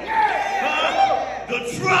insurance, the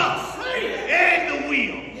trust, and the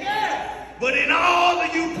will. But in all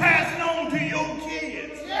that you passing on to your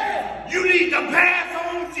kids, you need to pass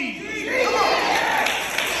on Jesus.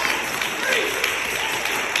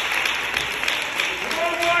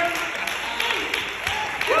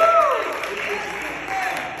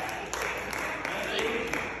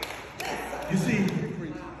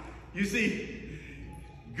 You see,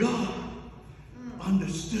 God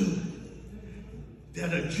understood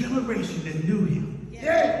that a generation that knew him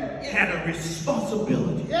had a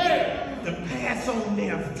responsibility to pass on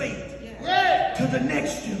their faith to the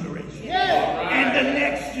next generation and the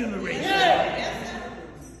next generation.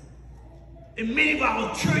 And many of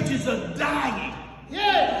our churches are dying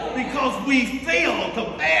because we fail to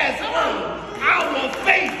pass on our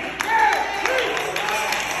faith.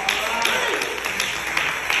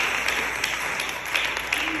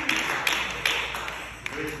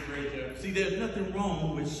 See, there's nothing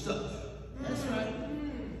wrong with stuff. That's right.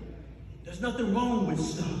 There's nothing wrong with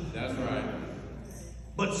stuff. That's right.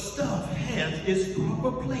 But stuff has its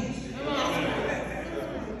proper place.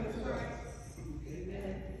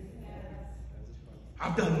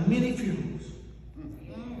 I've done many funerals,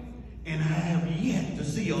 and I have yet to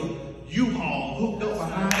see a U-Haul hooked up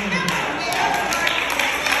behind me.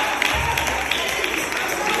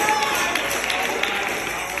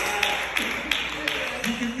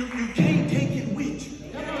 You can't take it with you.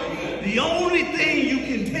 The only thing you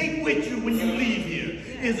can take with you when you leave here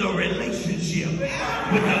is a relationship with the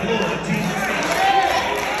Lord Jesus Christ.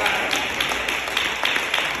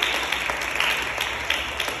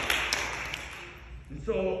 And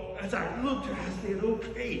so as I looked, I said,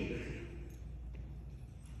 okay.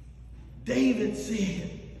 David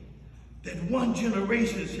said that one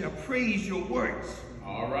generation shall praise your works.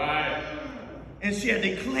 All right. And shall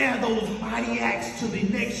declare those mighty acts to the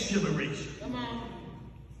next generation.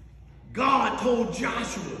 God told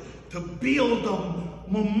Joshua to build a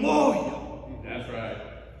memorial. That's right.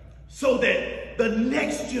 So that the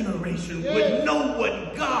next generation would know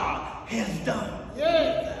what God has done.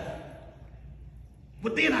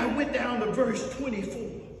 But then I went down to verse 24.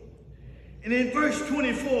 And in verse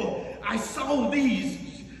 24, I saw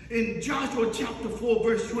these in Joshua chapter 4,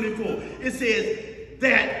 verse 24. It says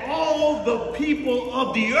that all the people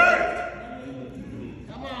of the earth.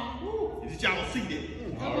 Come on. Did y'all see that?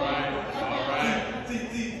 All right. All right.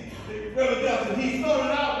 See, Brother Dustin, he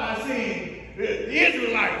started out by saying, the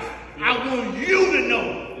Israelites, I want you to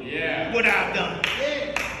know what I've done.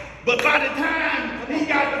 But by the time he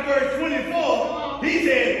got to verse 24, he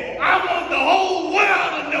said, I want the whole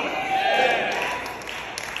world to know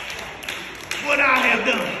what I have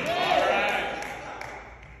done.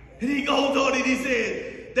 And he goes on and he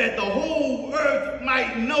said that the whole earth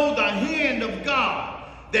might know the hand of God,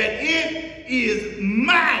 that it is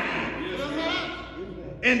mighty,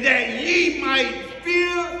 and that ye might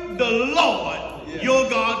fear the Lord your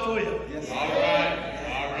God forever. All right.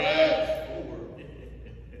 All right.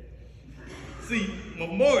 See,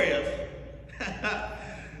 memorials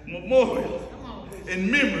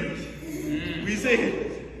and memories. We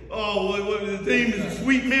say, oh, what the theme is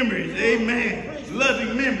sweet memories. Amen.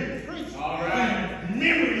 Loving memories. All right.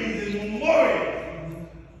 Memories and memorials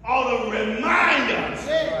are to remind us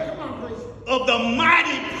of the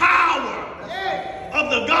mighty power of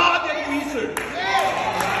the God that we serve.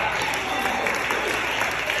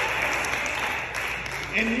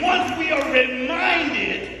 And once we are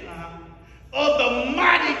reminded of the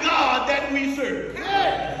mighty God that we serve,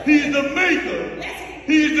 He's the maker,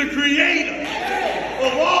 He's the creator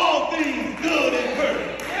of all things good and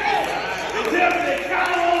perfect. The devil that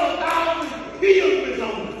count on 1,000 hills is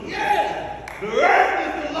on us. The earth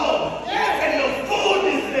is the Lord and the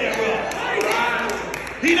fullness thereof.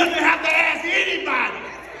 He doesn't have to ask anybody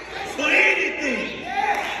for anything.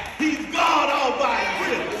 He's God all by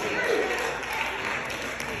himself.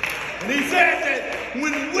 And he said that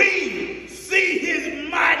when we see his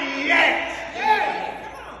mighty acts,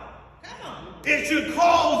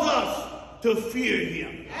 fear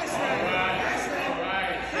him. That's right. All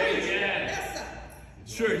right. Say it again.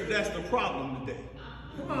 Church, that's the problem today.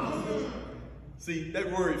 See,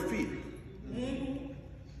 that word fear.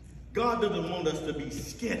 God doesn't want us to be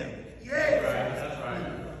scared of it. That's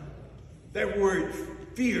right. That word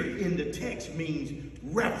fear in the text means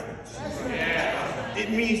reverence. It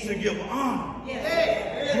means to give honor,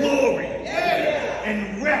 glory,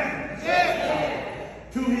 and reverence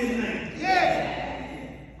to his name.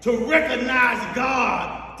 To recognize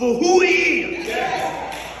God for who he is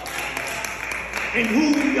and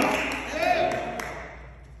who we are.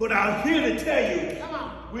 But I'm here to tell you,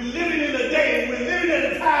 we're living in a day, we're living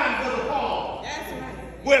in a time of the fall,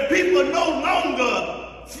 where people no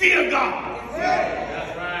longer fear God.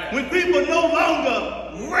 That's right. When people no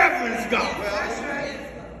longer reverence God.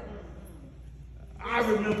 I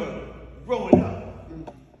remember growing up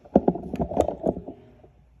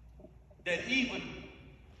that even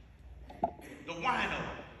the wino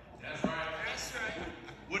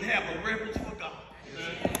would have a reverence for God. The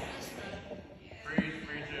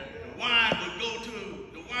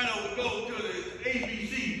wino would go to the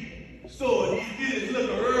ABC store and he'd get his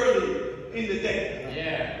liquor early in the day.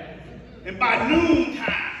 Yeah. And by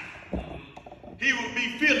noontime, he would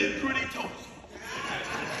be feeling pretty toasty.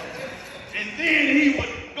 And then he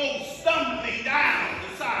would go stumbling down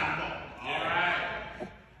the sidewalk. All right.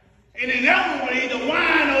 And inevitably, the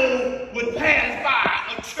wino would pass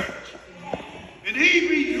by a church. And he'd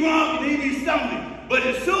be drunk and he'd be stumbling. But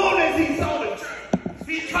as soon as he saw the church,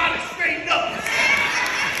 he'd try to straighten up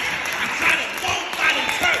and try to walk by the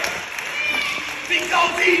church.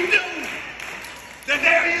 Because he knew that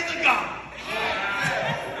there is a God.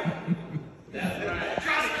 That's right.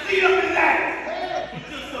 Try to clean up his act for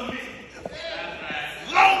just a minute. That's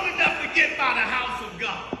right. Long enough to get by the house of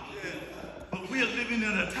God. But we're living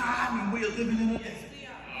in a time and we're living in a day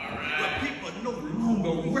where people no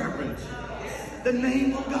longer reverence the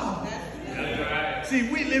name of God. That's right. See,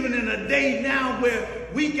 we're living in a day now where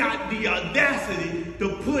we got the audacity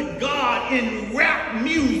to put God in rap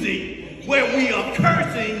music where we are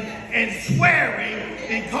cursing and swearing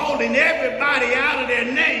and calling everybody out of their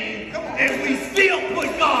name, and we still put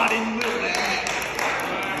God in the middle of that.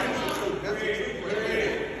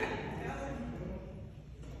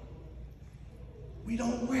 We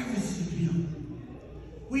don't reverence him.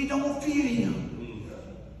 We don't fear him.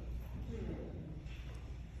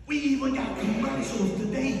 We even got commercials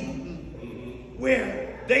today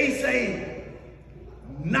where they say,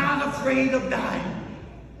 not afraid of dying,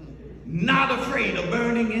 not afraid of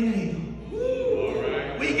burning in hell.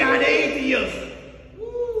 We got atheists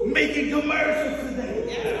making commercials today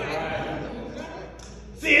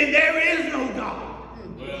saying there is no God.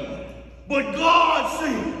 But God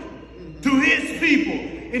said to his people,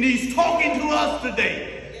 and he's talking to us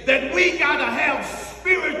today, that we got to have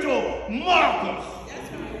spiritual markers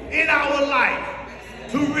in our life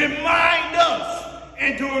to remind us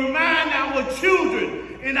and to remind our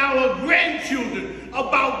children and our grandchildren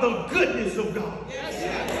about the goodness of God.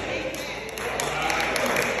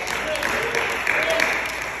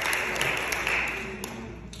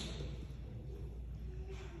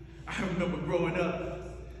 I remember growing up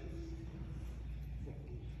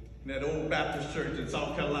in that old Baptist church in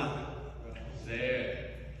South Carolina.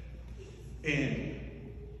 And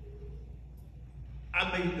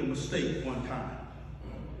I made the mistake one time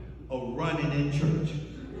of running in church.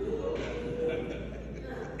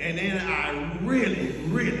 And then I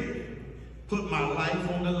really put my life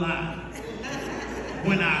on the line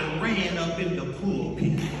when I ran up in the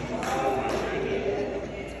pulpit.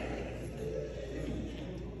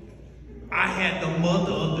 I had the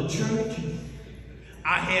mother of the church.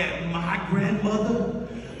 I had my grandmother.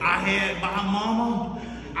 I had my mama.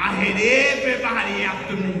 I had everybody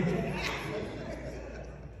after me.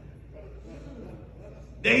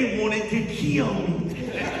 They wanted to kill me.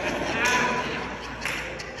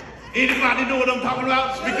 Anybody know what I'm talking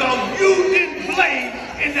about? Because you didn't play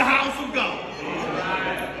in the house of God. All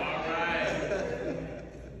right.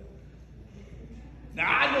 Now,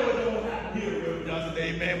 I know it don't happen here, Reverend Johnson,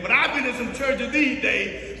 amen, but I've been in some churches these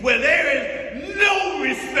days where there is no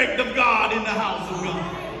respect of God in the house of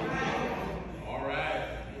God. All right.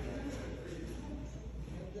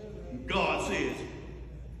 God says,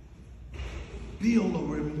 build a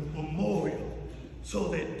memorial so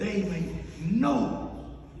that they may know.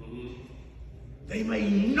 They may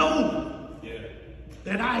know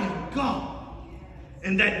that I am God,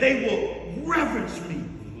 and that they will reverence me.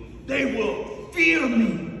 They will fear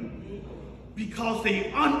me because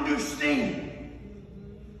they understand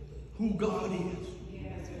who God is.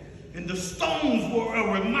 And the stones were a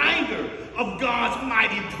reminder of God's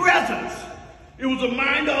mighty presence It was a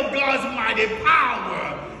reminder of God's mighty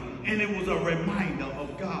power, and it was a reminder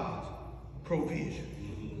of God's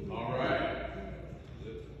provision. All right.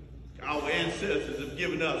 Our ancestors have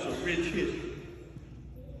given us a rich history.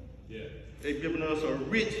 They've given us a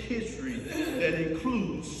rich history that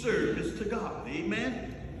includes service to God.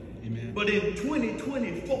 Amen? Amen. But in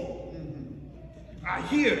 2024, I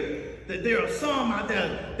hear that there are some out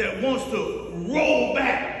there that wants to roll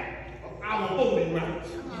back our voting rights.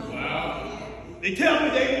 Wow. They tell me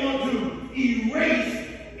they want to erase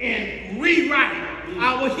and rewrite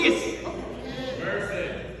our history. Mercy.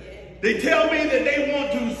 They tell me that they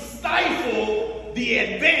want to stifle the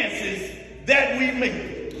advances that we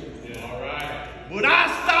make. All right. But I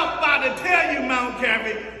stopped by to tell you, Mount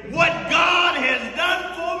Calvary, what God has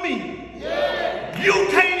done for me. You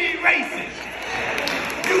can't erase it.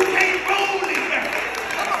 You can't roll it back.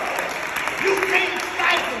 You can't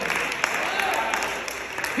stifle it.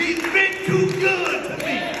 He's been too good to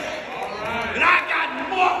me. And I got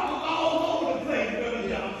markers all over the place, Brother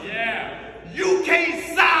Johnson. Yeah. You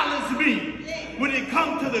can't silence me when it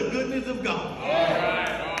comes to the goodness of God. All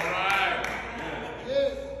right. All right.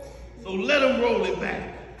 So let them roll it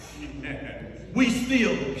back. We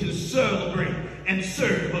still can celebrate and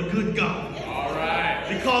serve a good God. All right.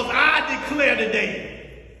 Because I declare today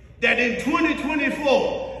that in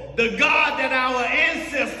 2024, the God that our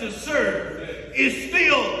ancestors served is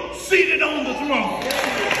still seated on the throne.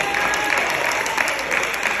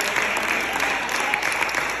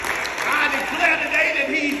 I declare today that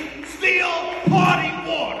he's still parting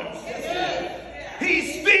waters.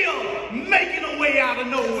 He's still making a way out of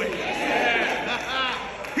no way.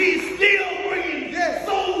 He's still bringing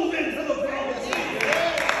souls into the promised land.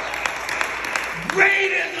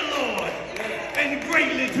 Great is the Lord and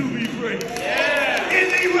greatly to be praised.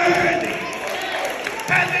 Is he worthy?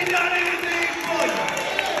 Has he done anything for you?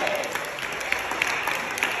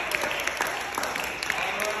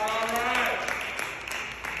 All right.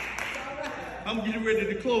 I'm getting ready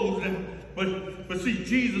to close now. But see,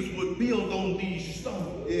 Jesus would build on these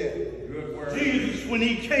stones. Good word. Jesus, when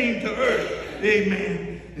he came to earth,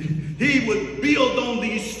 amen, he would build on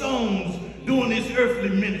these stones during his earthly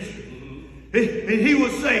ministry. And he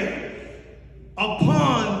would say,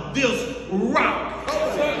 upon this rock,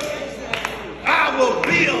 I will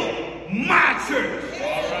build my church.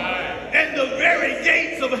 All right. And the very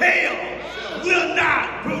gates of hell will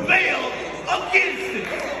not prevail against it.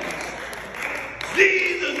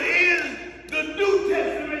 Jesus is the New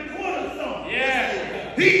Testament cornerstone.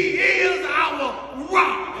 Yeah. He is our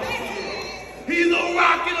rock. He's a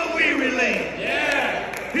rock in a weary land.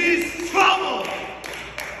 Yeah. He's trouble.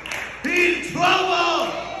 He's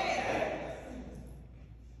trouble.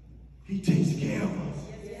 He takes care of us.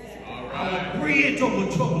 All right. Bridge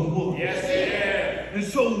over troubled water. Yes, yeah. And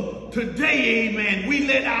so today, amen, we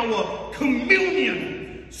let our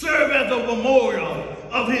communion serve as a memorial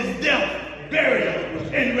of his death, burial,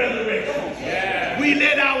 and resurrection. Yeah. We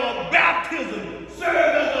let our baptism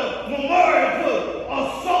serve as a memorial to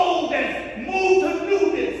a soul that's moved to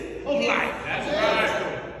newness of life. That's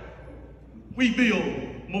right. We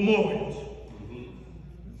build memorials.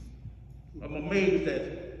 I'm amazed that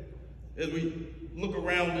as we look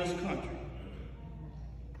around this country,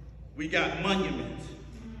 we got monuments,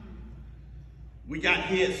 we got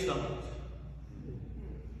headstones,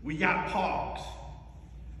 we got parks,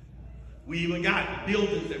 we even got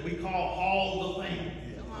buildings that we call halls of fame.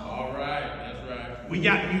 All right. That's right. We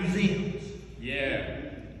got museums. Yeah.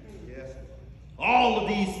 All of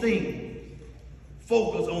these things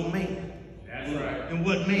focus on man That's right. and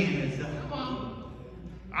what man has done.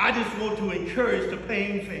 I just want to encourage the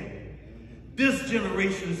Payne family, this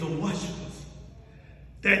generations of worshipers,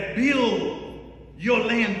 that build your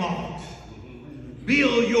landmarks,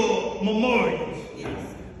 build your memorials,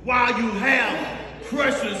 while you have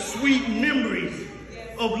precious, sweet memories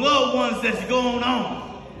of loved ones that's going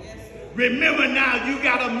on. Remember now, you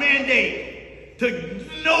got a mandate to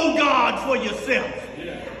know God for yourself,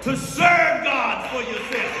 to serve God for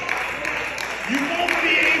yourself. You won't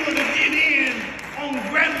be able to get in on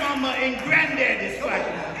grandmama and granddaddy's fight.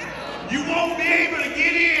 You won't be able to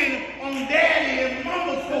get in on daddy and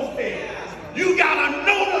mama's coattail. You gotta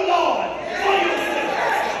know the Lord for yourself.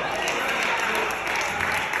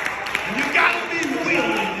 And you gotta be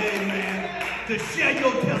willing, amen, to share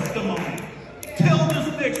your testimony. Tell this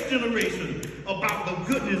next generation about the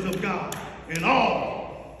goodness of God and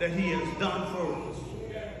all that he has done for us.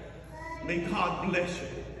 May God bless you.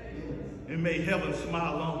 And may heaven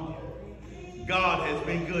smile on you. God has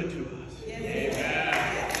been good to us.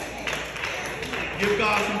 Amen. Give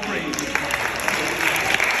God some praise.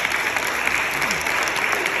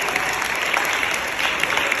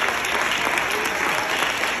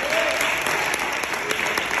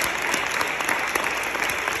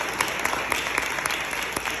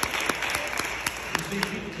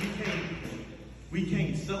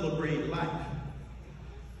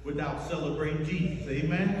 celebrate Jesus.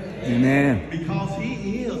 Amen? Amen. Because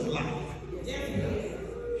he is life.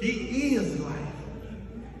 He is life.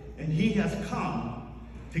 And he has come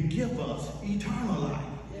to give us eternal life.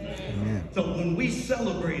 Amen. So when we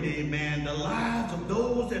celebrate, amen, the lives of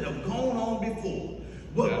those that have gone on before,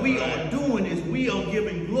 what we are doing is we are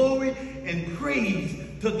giving glory and praise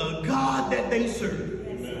to the God that they serve.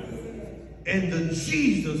 And the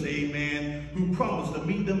Jesus, amen, who promised to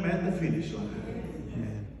meet them at the finish line.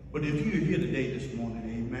 Amen. But if you're here today this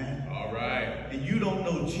morning, amen, All right. and you don't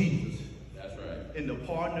know Jesus That's right. in the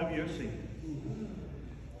pardon of your sin,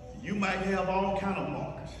 you might have all kind of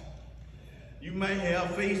markers. You might have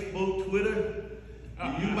Facebook, Twitter.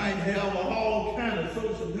 You might have all kind of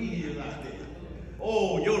social media out there.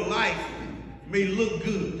 Oh, your life may look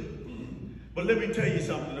good. But let me tell you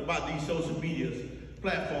something about these social media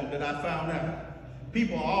platforms that I found out.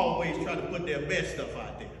 People always try to put their best stuff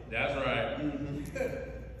out there. That's right.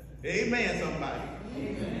 Amen, somebody.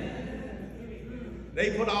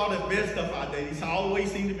 They put all their best stuff out there. They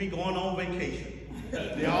always seem to be going on vacation.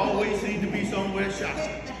 They always seem to be somewhere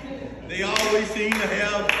shopping. They always seem to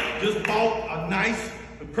have just bought a nice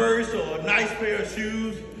purse or a nice pair of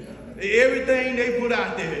shoes. Everything they put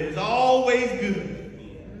out there is always good.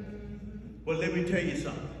 But let me tell you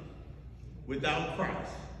something. Without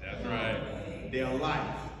Christ, That's right. their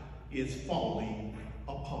life is falling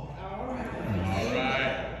apart. All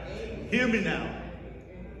right. Hear me now.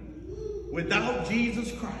 Without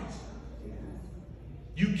Jesus Christ,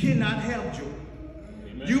 you cannot have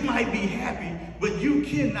joy. You might be happy, but you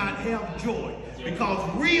cannot have joy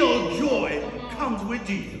because real joy comes with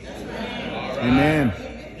Jesus. Amen.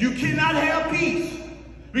 You cannot have peace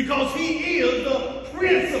because he is the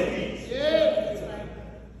Prince of Peace.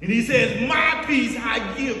 And he says, my peace I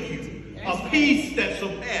give you, a peace that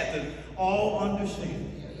surpasses all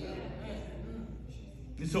understanding.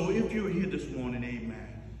 And so if you're here this morning,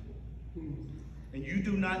 amen, and you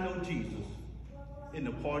do not know Jesus in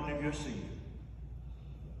the pardon of your sin,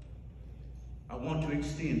 I want to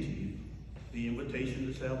extend to you the invitation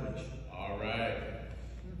to salvation. All right.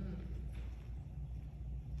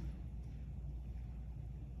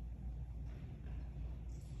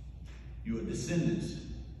 You are descendants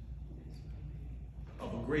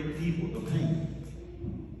of a great people of Canaan.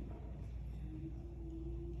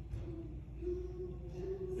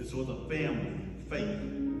 This was a family of faith,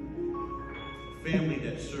 a family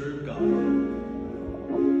that served God.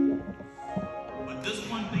 But this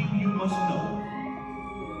one thing you must know.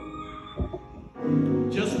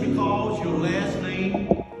 Just because your last name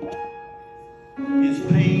is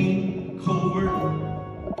Payne, Covert,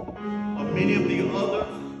 or many of the others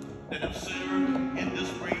that have served in this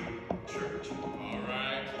great church. All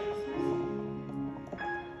right.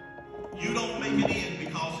 You don't make it in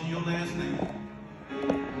because of your last name.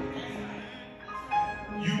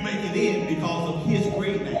 You make it in because of his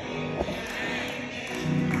great name.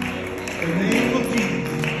 The name of Jesus.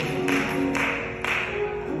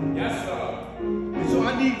 Yes, sir. And so I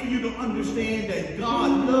need for you to understand that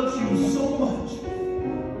God loves you so much.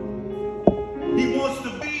 He wants to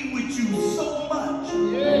be with you so much.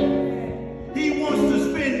 He wants to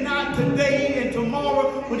spend not today and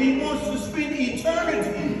tomorrow, but he wants to spend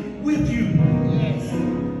eternity with you.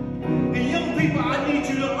 And young people, I need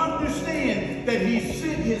you to understand that he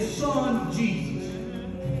sent his son Jesus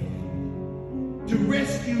to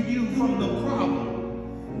rescue you from the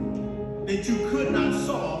problem that you could not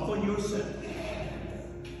solve for yourself.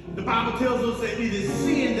 The Bible tells us that it is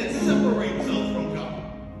sin that separates us from God.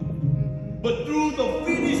 But through the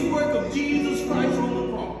finished work of Jesus Christ on the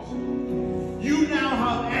cross, you now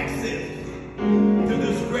have access to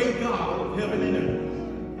this great God of heaven and earth.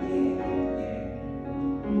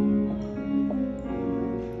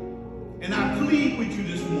 And I plead with you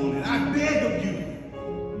this morning, I beg of you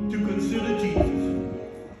to consider Jesus.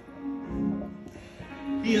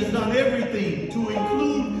 He has done everything to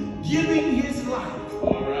include giving his life.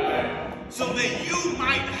 All right. So that you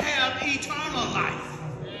might have eternal life.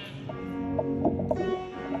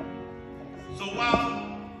 So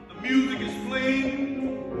while the music is playing,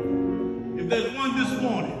 if there's one this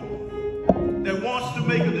morning that wants to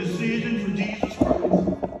make a decision for Jesus Christ,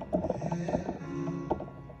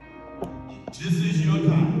 this is your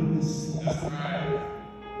time. That's right.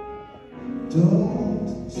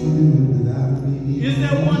 Don't you without me. Is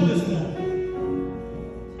there one this morning?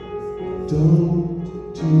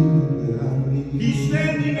 Don't you without me. He's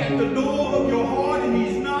standing at the door of your heart and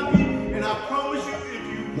he's knocking. And I promise you, if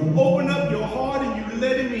you open up your heart and you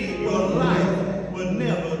let him in, your life will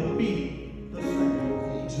never be the same.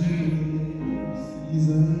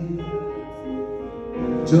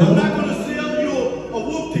 I'm not going to sell you a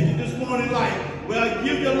wolf ticket this morning like well,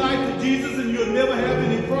 give your life to Jesus and you'll never have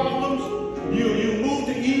any problems. You move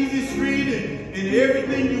to easy street and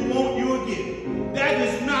everything you want, you'll get. That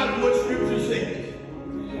is not what Scripture says.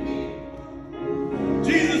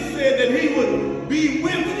 Jesus said that he would be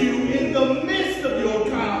with you in the midst of your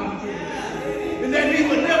trials, and that he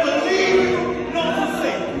would never leave you nor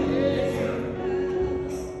forsake you.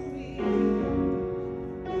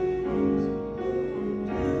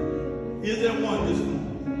 Is there one this morning?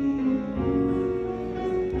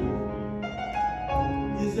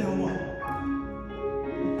 Is there one?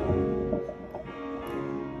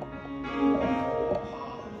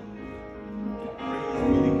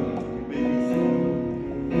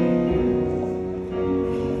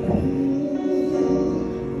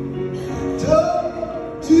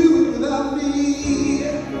 Don't do it without me.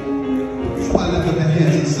 Somebody lift up their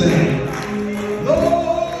hands and say,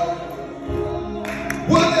 Lord,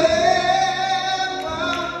 whatever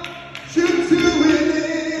you're doing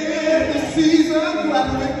in the season,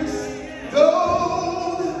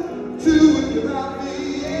 don't do it without me.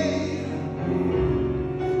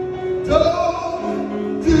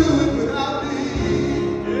 Don't do it without me.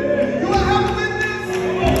 Do I have a witness?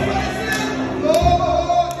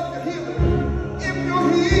 Lord, if you're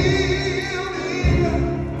healing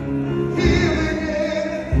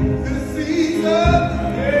in the season,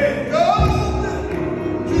 don't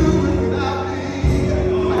do it without me.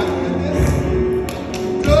 Do I have a witness?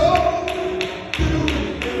 Don't do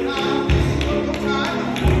it without me. One more time.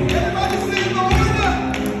 Everybody sing, Lord,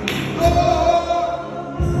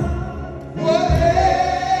 whatever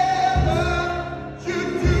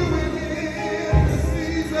you're doing in the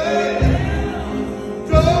season,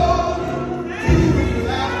 don't do it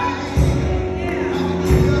without me.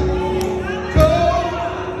 Hallelujah. Don't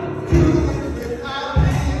do it without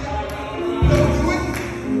me. Don't do it.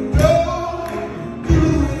 Don't do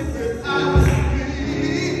it without me.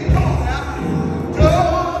 Come on now. Don't do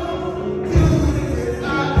it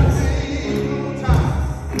without me. One more time.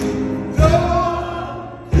 Don't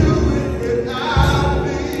do it without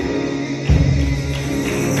me.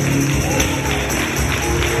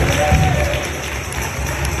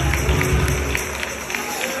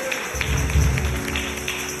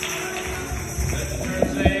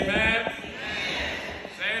 Say amen.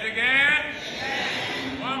 Say it again.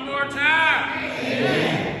 One more time.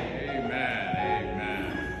 Amen.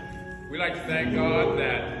 Amen. We like to thank God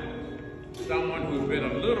that someone who's been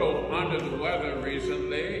a little under the weather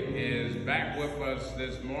recently is back with us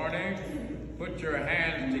this morning. Put your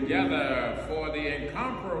hands together for the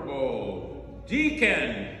incomparable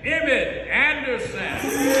Deacon Emmett Anderson.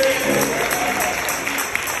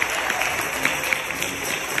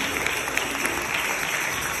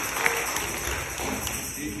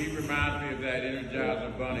 He reminds me of that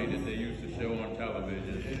Energizer Bunny that they used to show on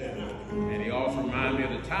television. And he also reminds me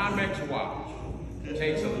of the Timex watch.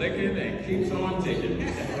 Takes a licking and keeps on ticking.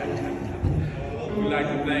 We'd like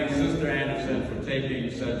to thank Sister Anderson for taking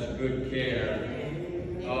such good care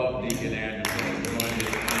of Deacon Anderson during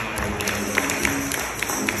this time.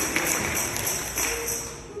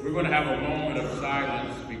 We're going to have a moment of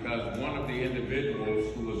silence because one of the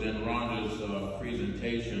individuals who was in Rhonda's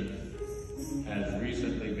presentation has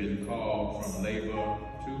recently been called from labor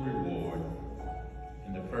to reward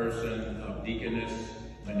in the person of Deaconess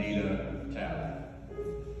Manita Talley.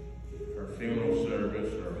 Her funeral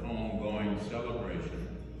service, her homegoing celebration,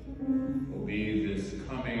 will be this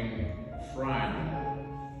coming Friday.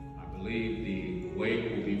 I believe the wake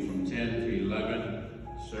will be from 10 to 11.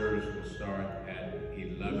 Service will start at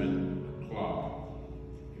 11 o'clock.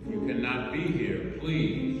 If you cannot be here,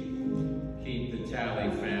 please keep the Talley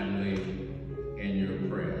family in your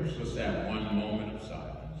prayers. Let's have one moment of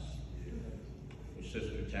silence for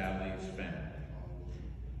Sister Talley's family.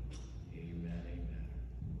 Amen, amen.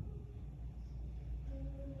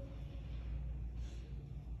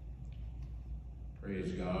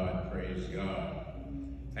 Praise God, praise God.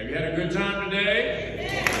 Have you had a good time today?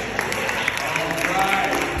 All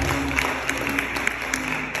right.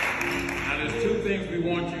 Now there's two things we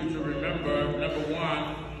want you to remember. Number one,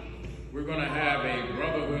 we're going to have a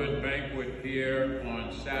brotherhood banquet here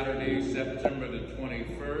on Saturday, September the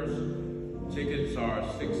 21st. Tickets are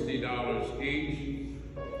 $60 each.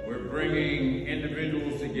 We're bringing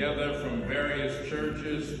individuals together from various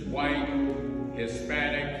churches, white,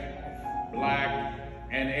 Hispanic, Black,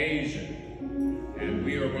 and Asian. And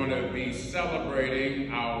we are going to be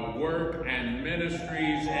celebrating our work and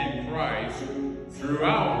ministries in Christ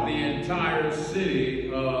throughout the entire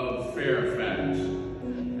city of Fairfax.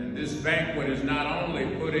 And this banquet is not only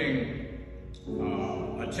putting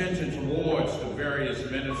attention towards the various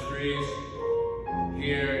ministries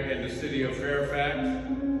here in the city of Fairfax.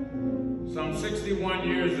 Some 61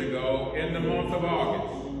 years ago, in the month of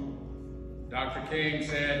August, Dr. King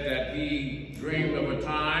said that he dreamed of a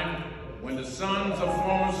time when the sons of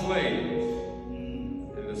former slaves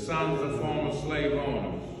and the sons of former slave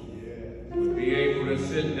owners would be able to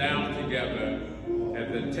sit down together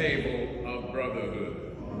at the table of brotherhood.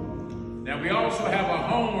 Now, we also have a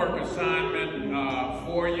homework assignment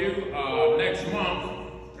for you next month.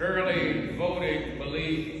 Early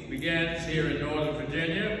voting begins here in Northern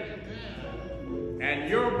Virginia. And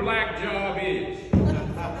your black job is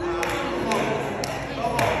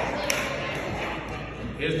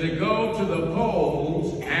to go to the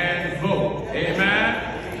polls and vote.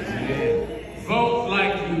 Amen? Vote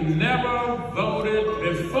like you never voted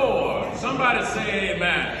before. Somebody say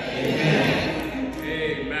amen. Amen.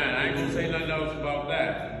 Amen. I ain't gonna say nothing else about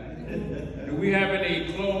that. Do we have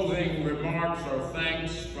any closing remarks or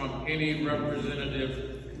thanks from any representative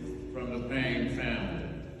from the Payne family?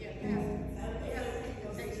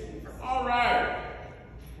 All right.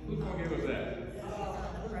 Who's going to give us that?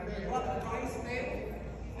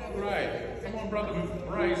 All right. Come on, Brother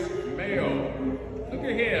Bryce Mayo. Look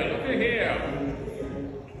at here. Look at here.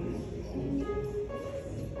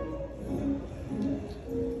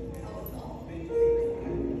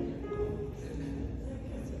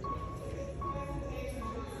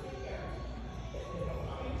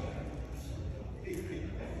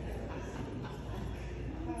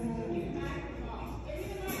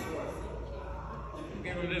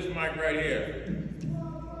 Give him this mic right here.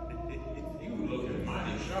 You looking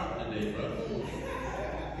mighty sharp today, brother.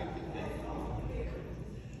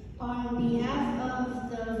 On behalf of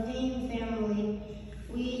the Payne family,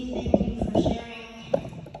 we thank you for sharing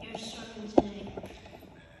your sermon today.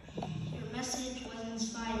 Your message was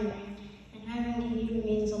inspiring, and having you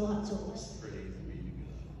means a lot to us.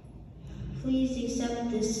 Please accept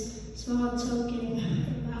this small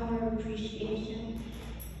token of our appreciation.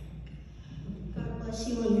 God bless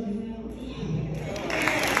you and your family.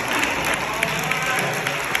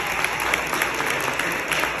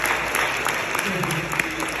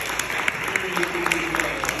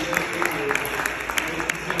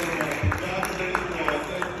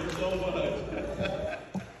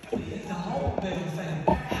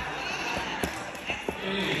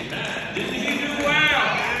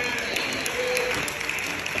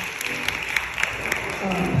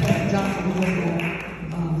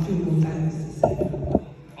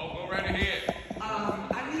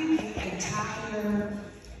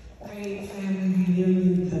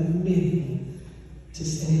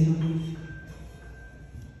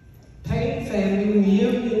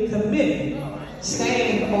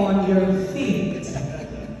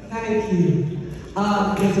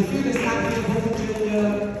 There's a few that's not here, Virginia,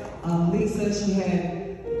 Lisa, she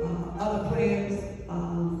had other friends,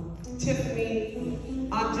 Tiffany,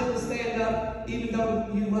 Aunt Jill stand up, even though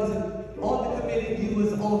you wasn't on the committee, you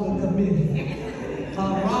was on the committee.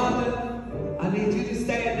 Rhonda, I need you to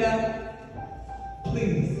stand up,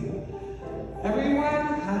 please. Everyone,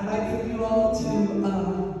 I'd like for you all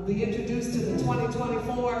to be introduced to the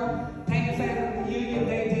 2024 Payne Family Reunion.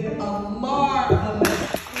 They did a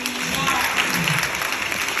marvelous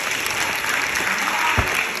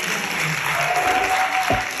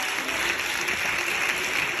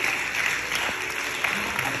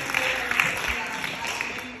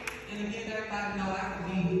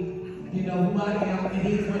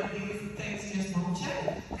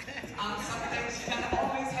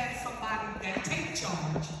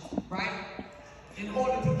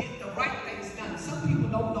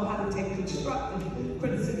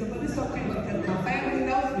criticism, but it's okay because my family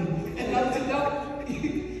knows me. And those who don't,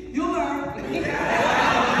 you learn.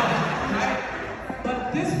 Right?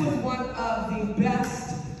 But this was one of the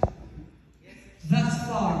best thus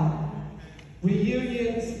far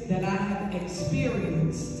reunions that I have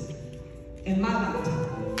experienced in my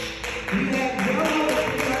lifetime. We had well over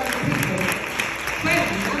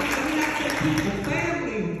 300 people,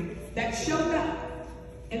 family that showed up.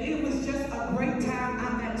 And it was just a great time.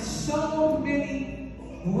 I met so many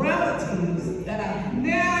relatives that I've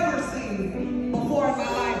never seen before in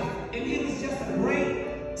my life. And it was just a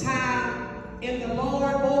great time in the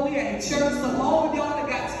Lord. Boy, we had church. So all of y'all that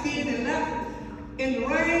got scared and left in the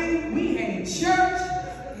rain, we had church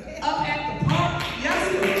up at the park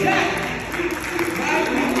yesterday. Right?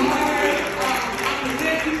 We honored Uncle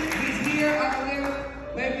Nicky. He's here. Uncle Nicky,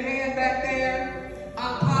 wave your hand back there.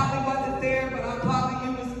 Aunt Polly wasn't there, but Aunt Polly,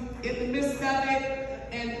 you was in the midst of it.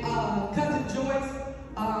 And Cousin Joyce,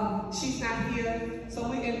 she's not here.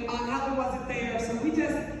 So and Aunt Holly wasn't there. So we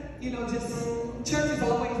just, church is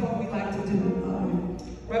always what we like to do.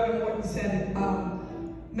 Reverend Morton said it.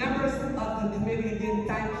 Members of the committee, again,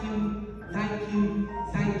 thank you, thank you,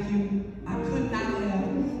 thank you. I could not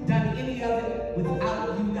have done any of it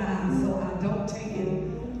without you guys, so I don't take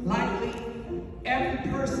it lightly.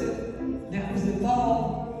 Every person that was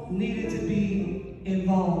involved needed to be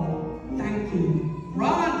involved. Thank you.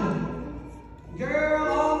 Rhonda, girl,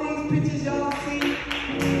 all these pictures y'all see,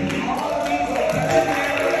 and all of these are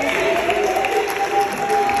pictures.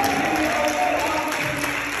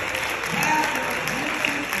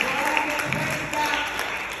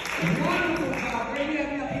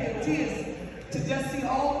 To just see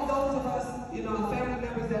all of those of us, you know, our family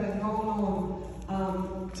members that have gone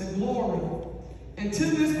on to glory. And to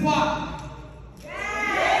this choir,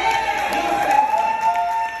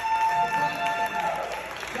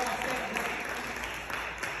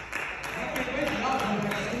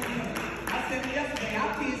 I said yesterday,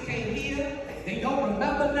 our kids came here, they don't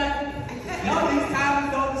remember nothing. Y'all these times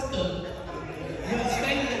go to school. You'll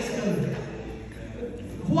stay in school.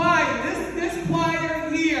 Choir, this choir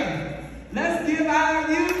here, let's give our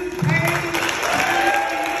youth praise.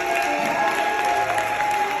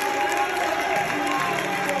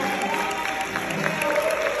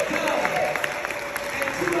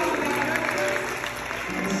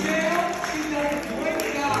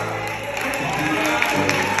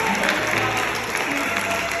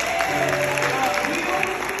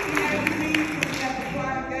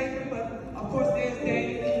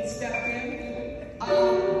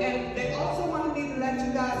 And they also wanted me to let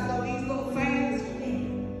you guys know these little fans,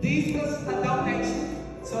 these was a donation.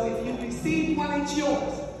 So if you receive one, it's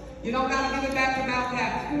yours. You don't got to give it back to Mount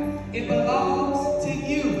Catherine. It belongs to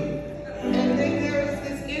you. And then there is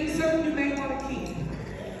this insert you may want to keep.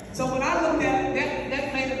 So when I looked at it,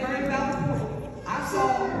 that made a very valid point. I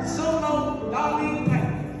saw solo Darlene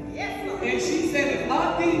Payne. And she said if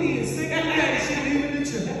Aunt Dee is sick today, she's leaving the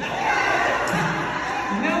church.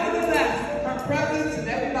 Nevertheless, her presence and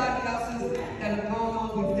everybody else's that have gone on,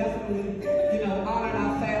 we've definitely, you know, honored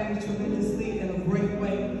our family tremendously in a great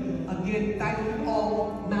way. Again, thank you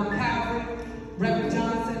all. Mount Calvary, Reverend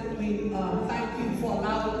Johnson, we thank you for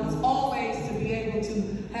allowing us always to be able to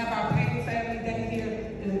have our Payne Family Day here.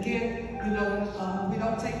 And again, you know, we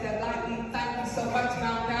don't take that lightly. Thank you so much,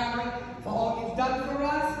 Mount Calvary, for all you've done for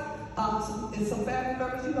us. And some family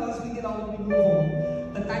members, you know, as we get older, we move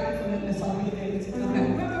on. But thank you for letting us all be able to come back.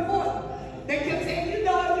 Reverend Morton, they kept saying, you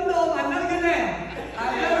know, I know you now. I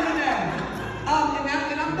know you now.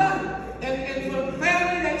 And I'm done. And for the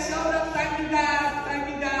family that showed up, thank you guys, thank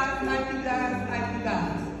you guys, thank you guys, thank you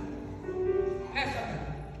guys. That's okay.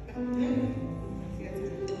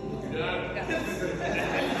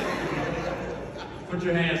 Put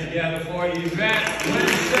your hands together for Yvette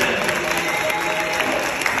Winston.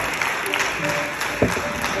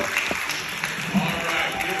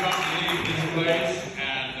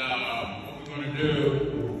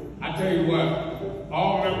 I tell you what,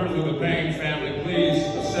 all members of the Payne family, please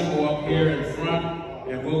assemble up here in front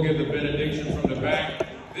and we'll give the benediction from the back.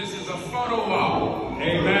 This is a photo op.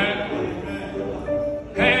 Amen.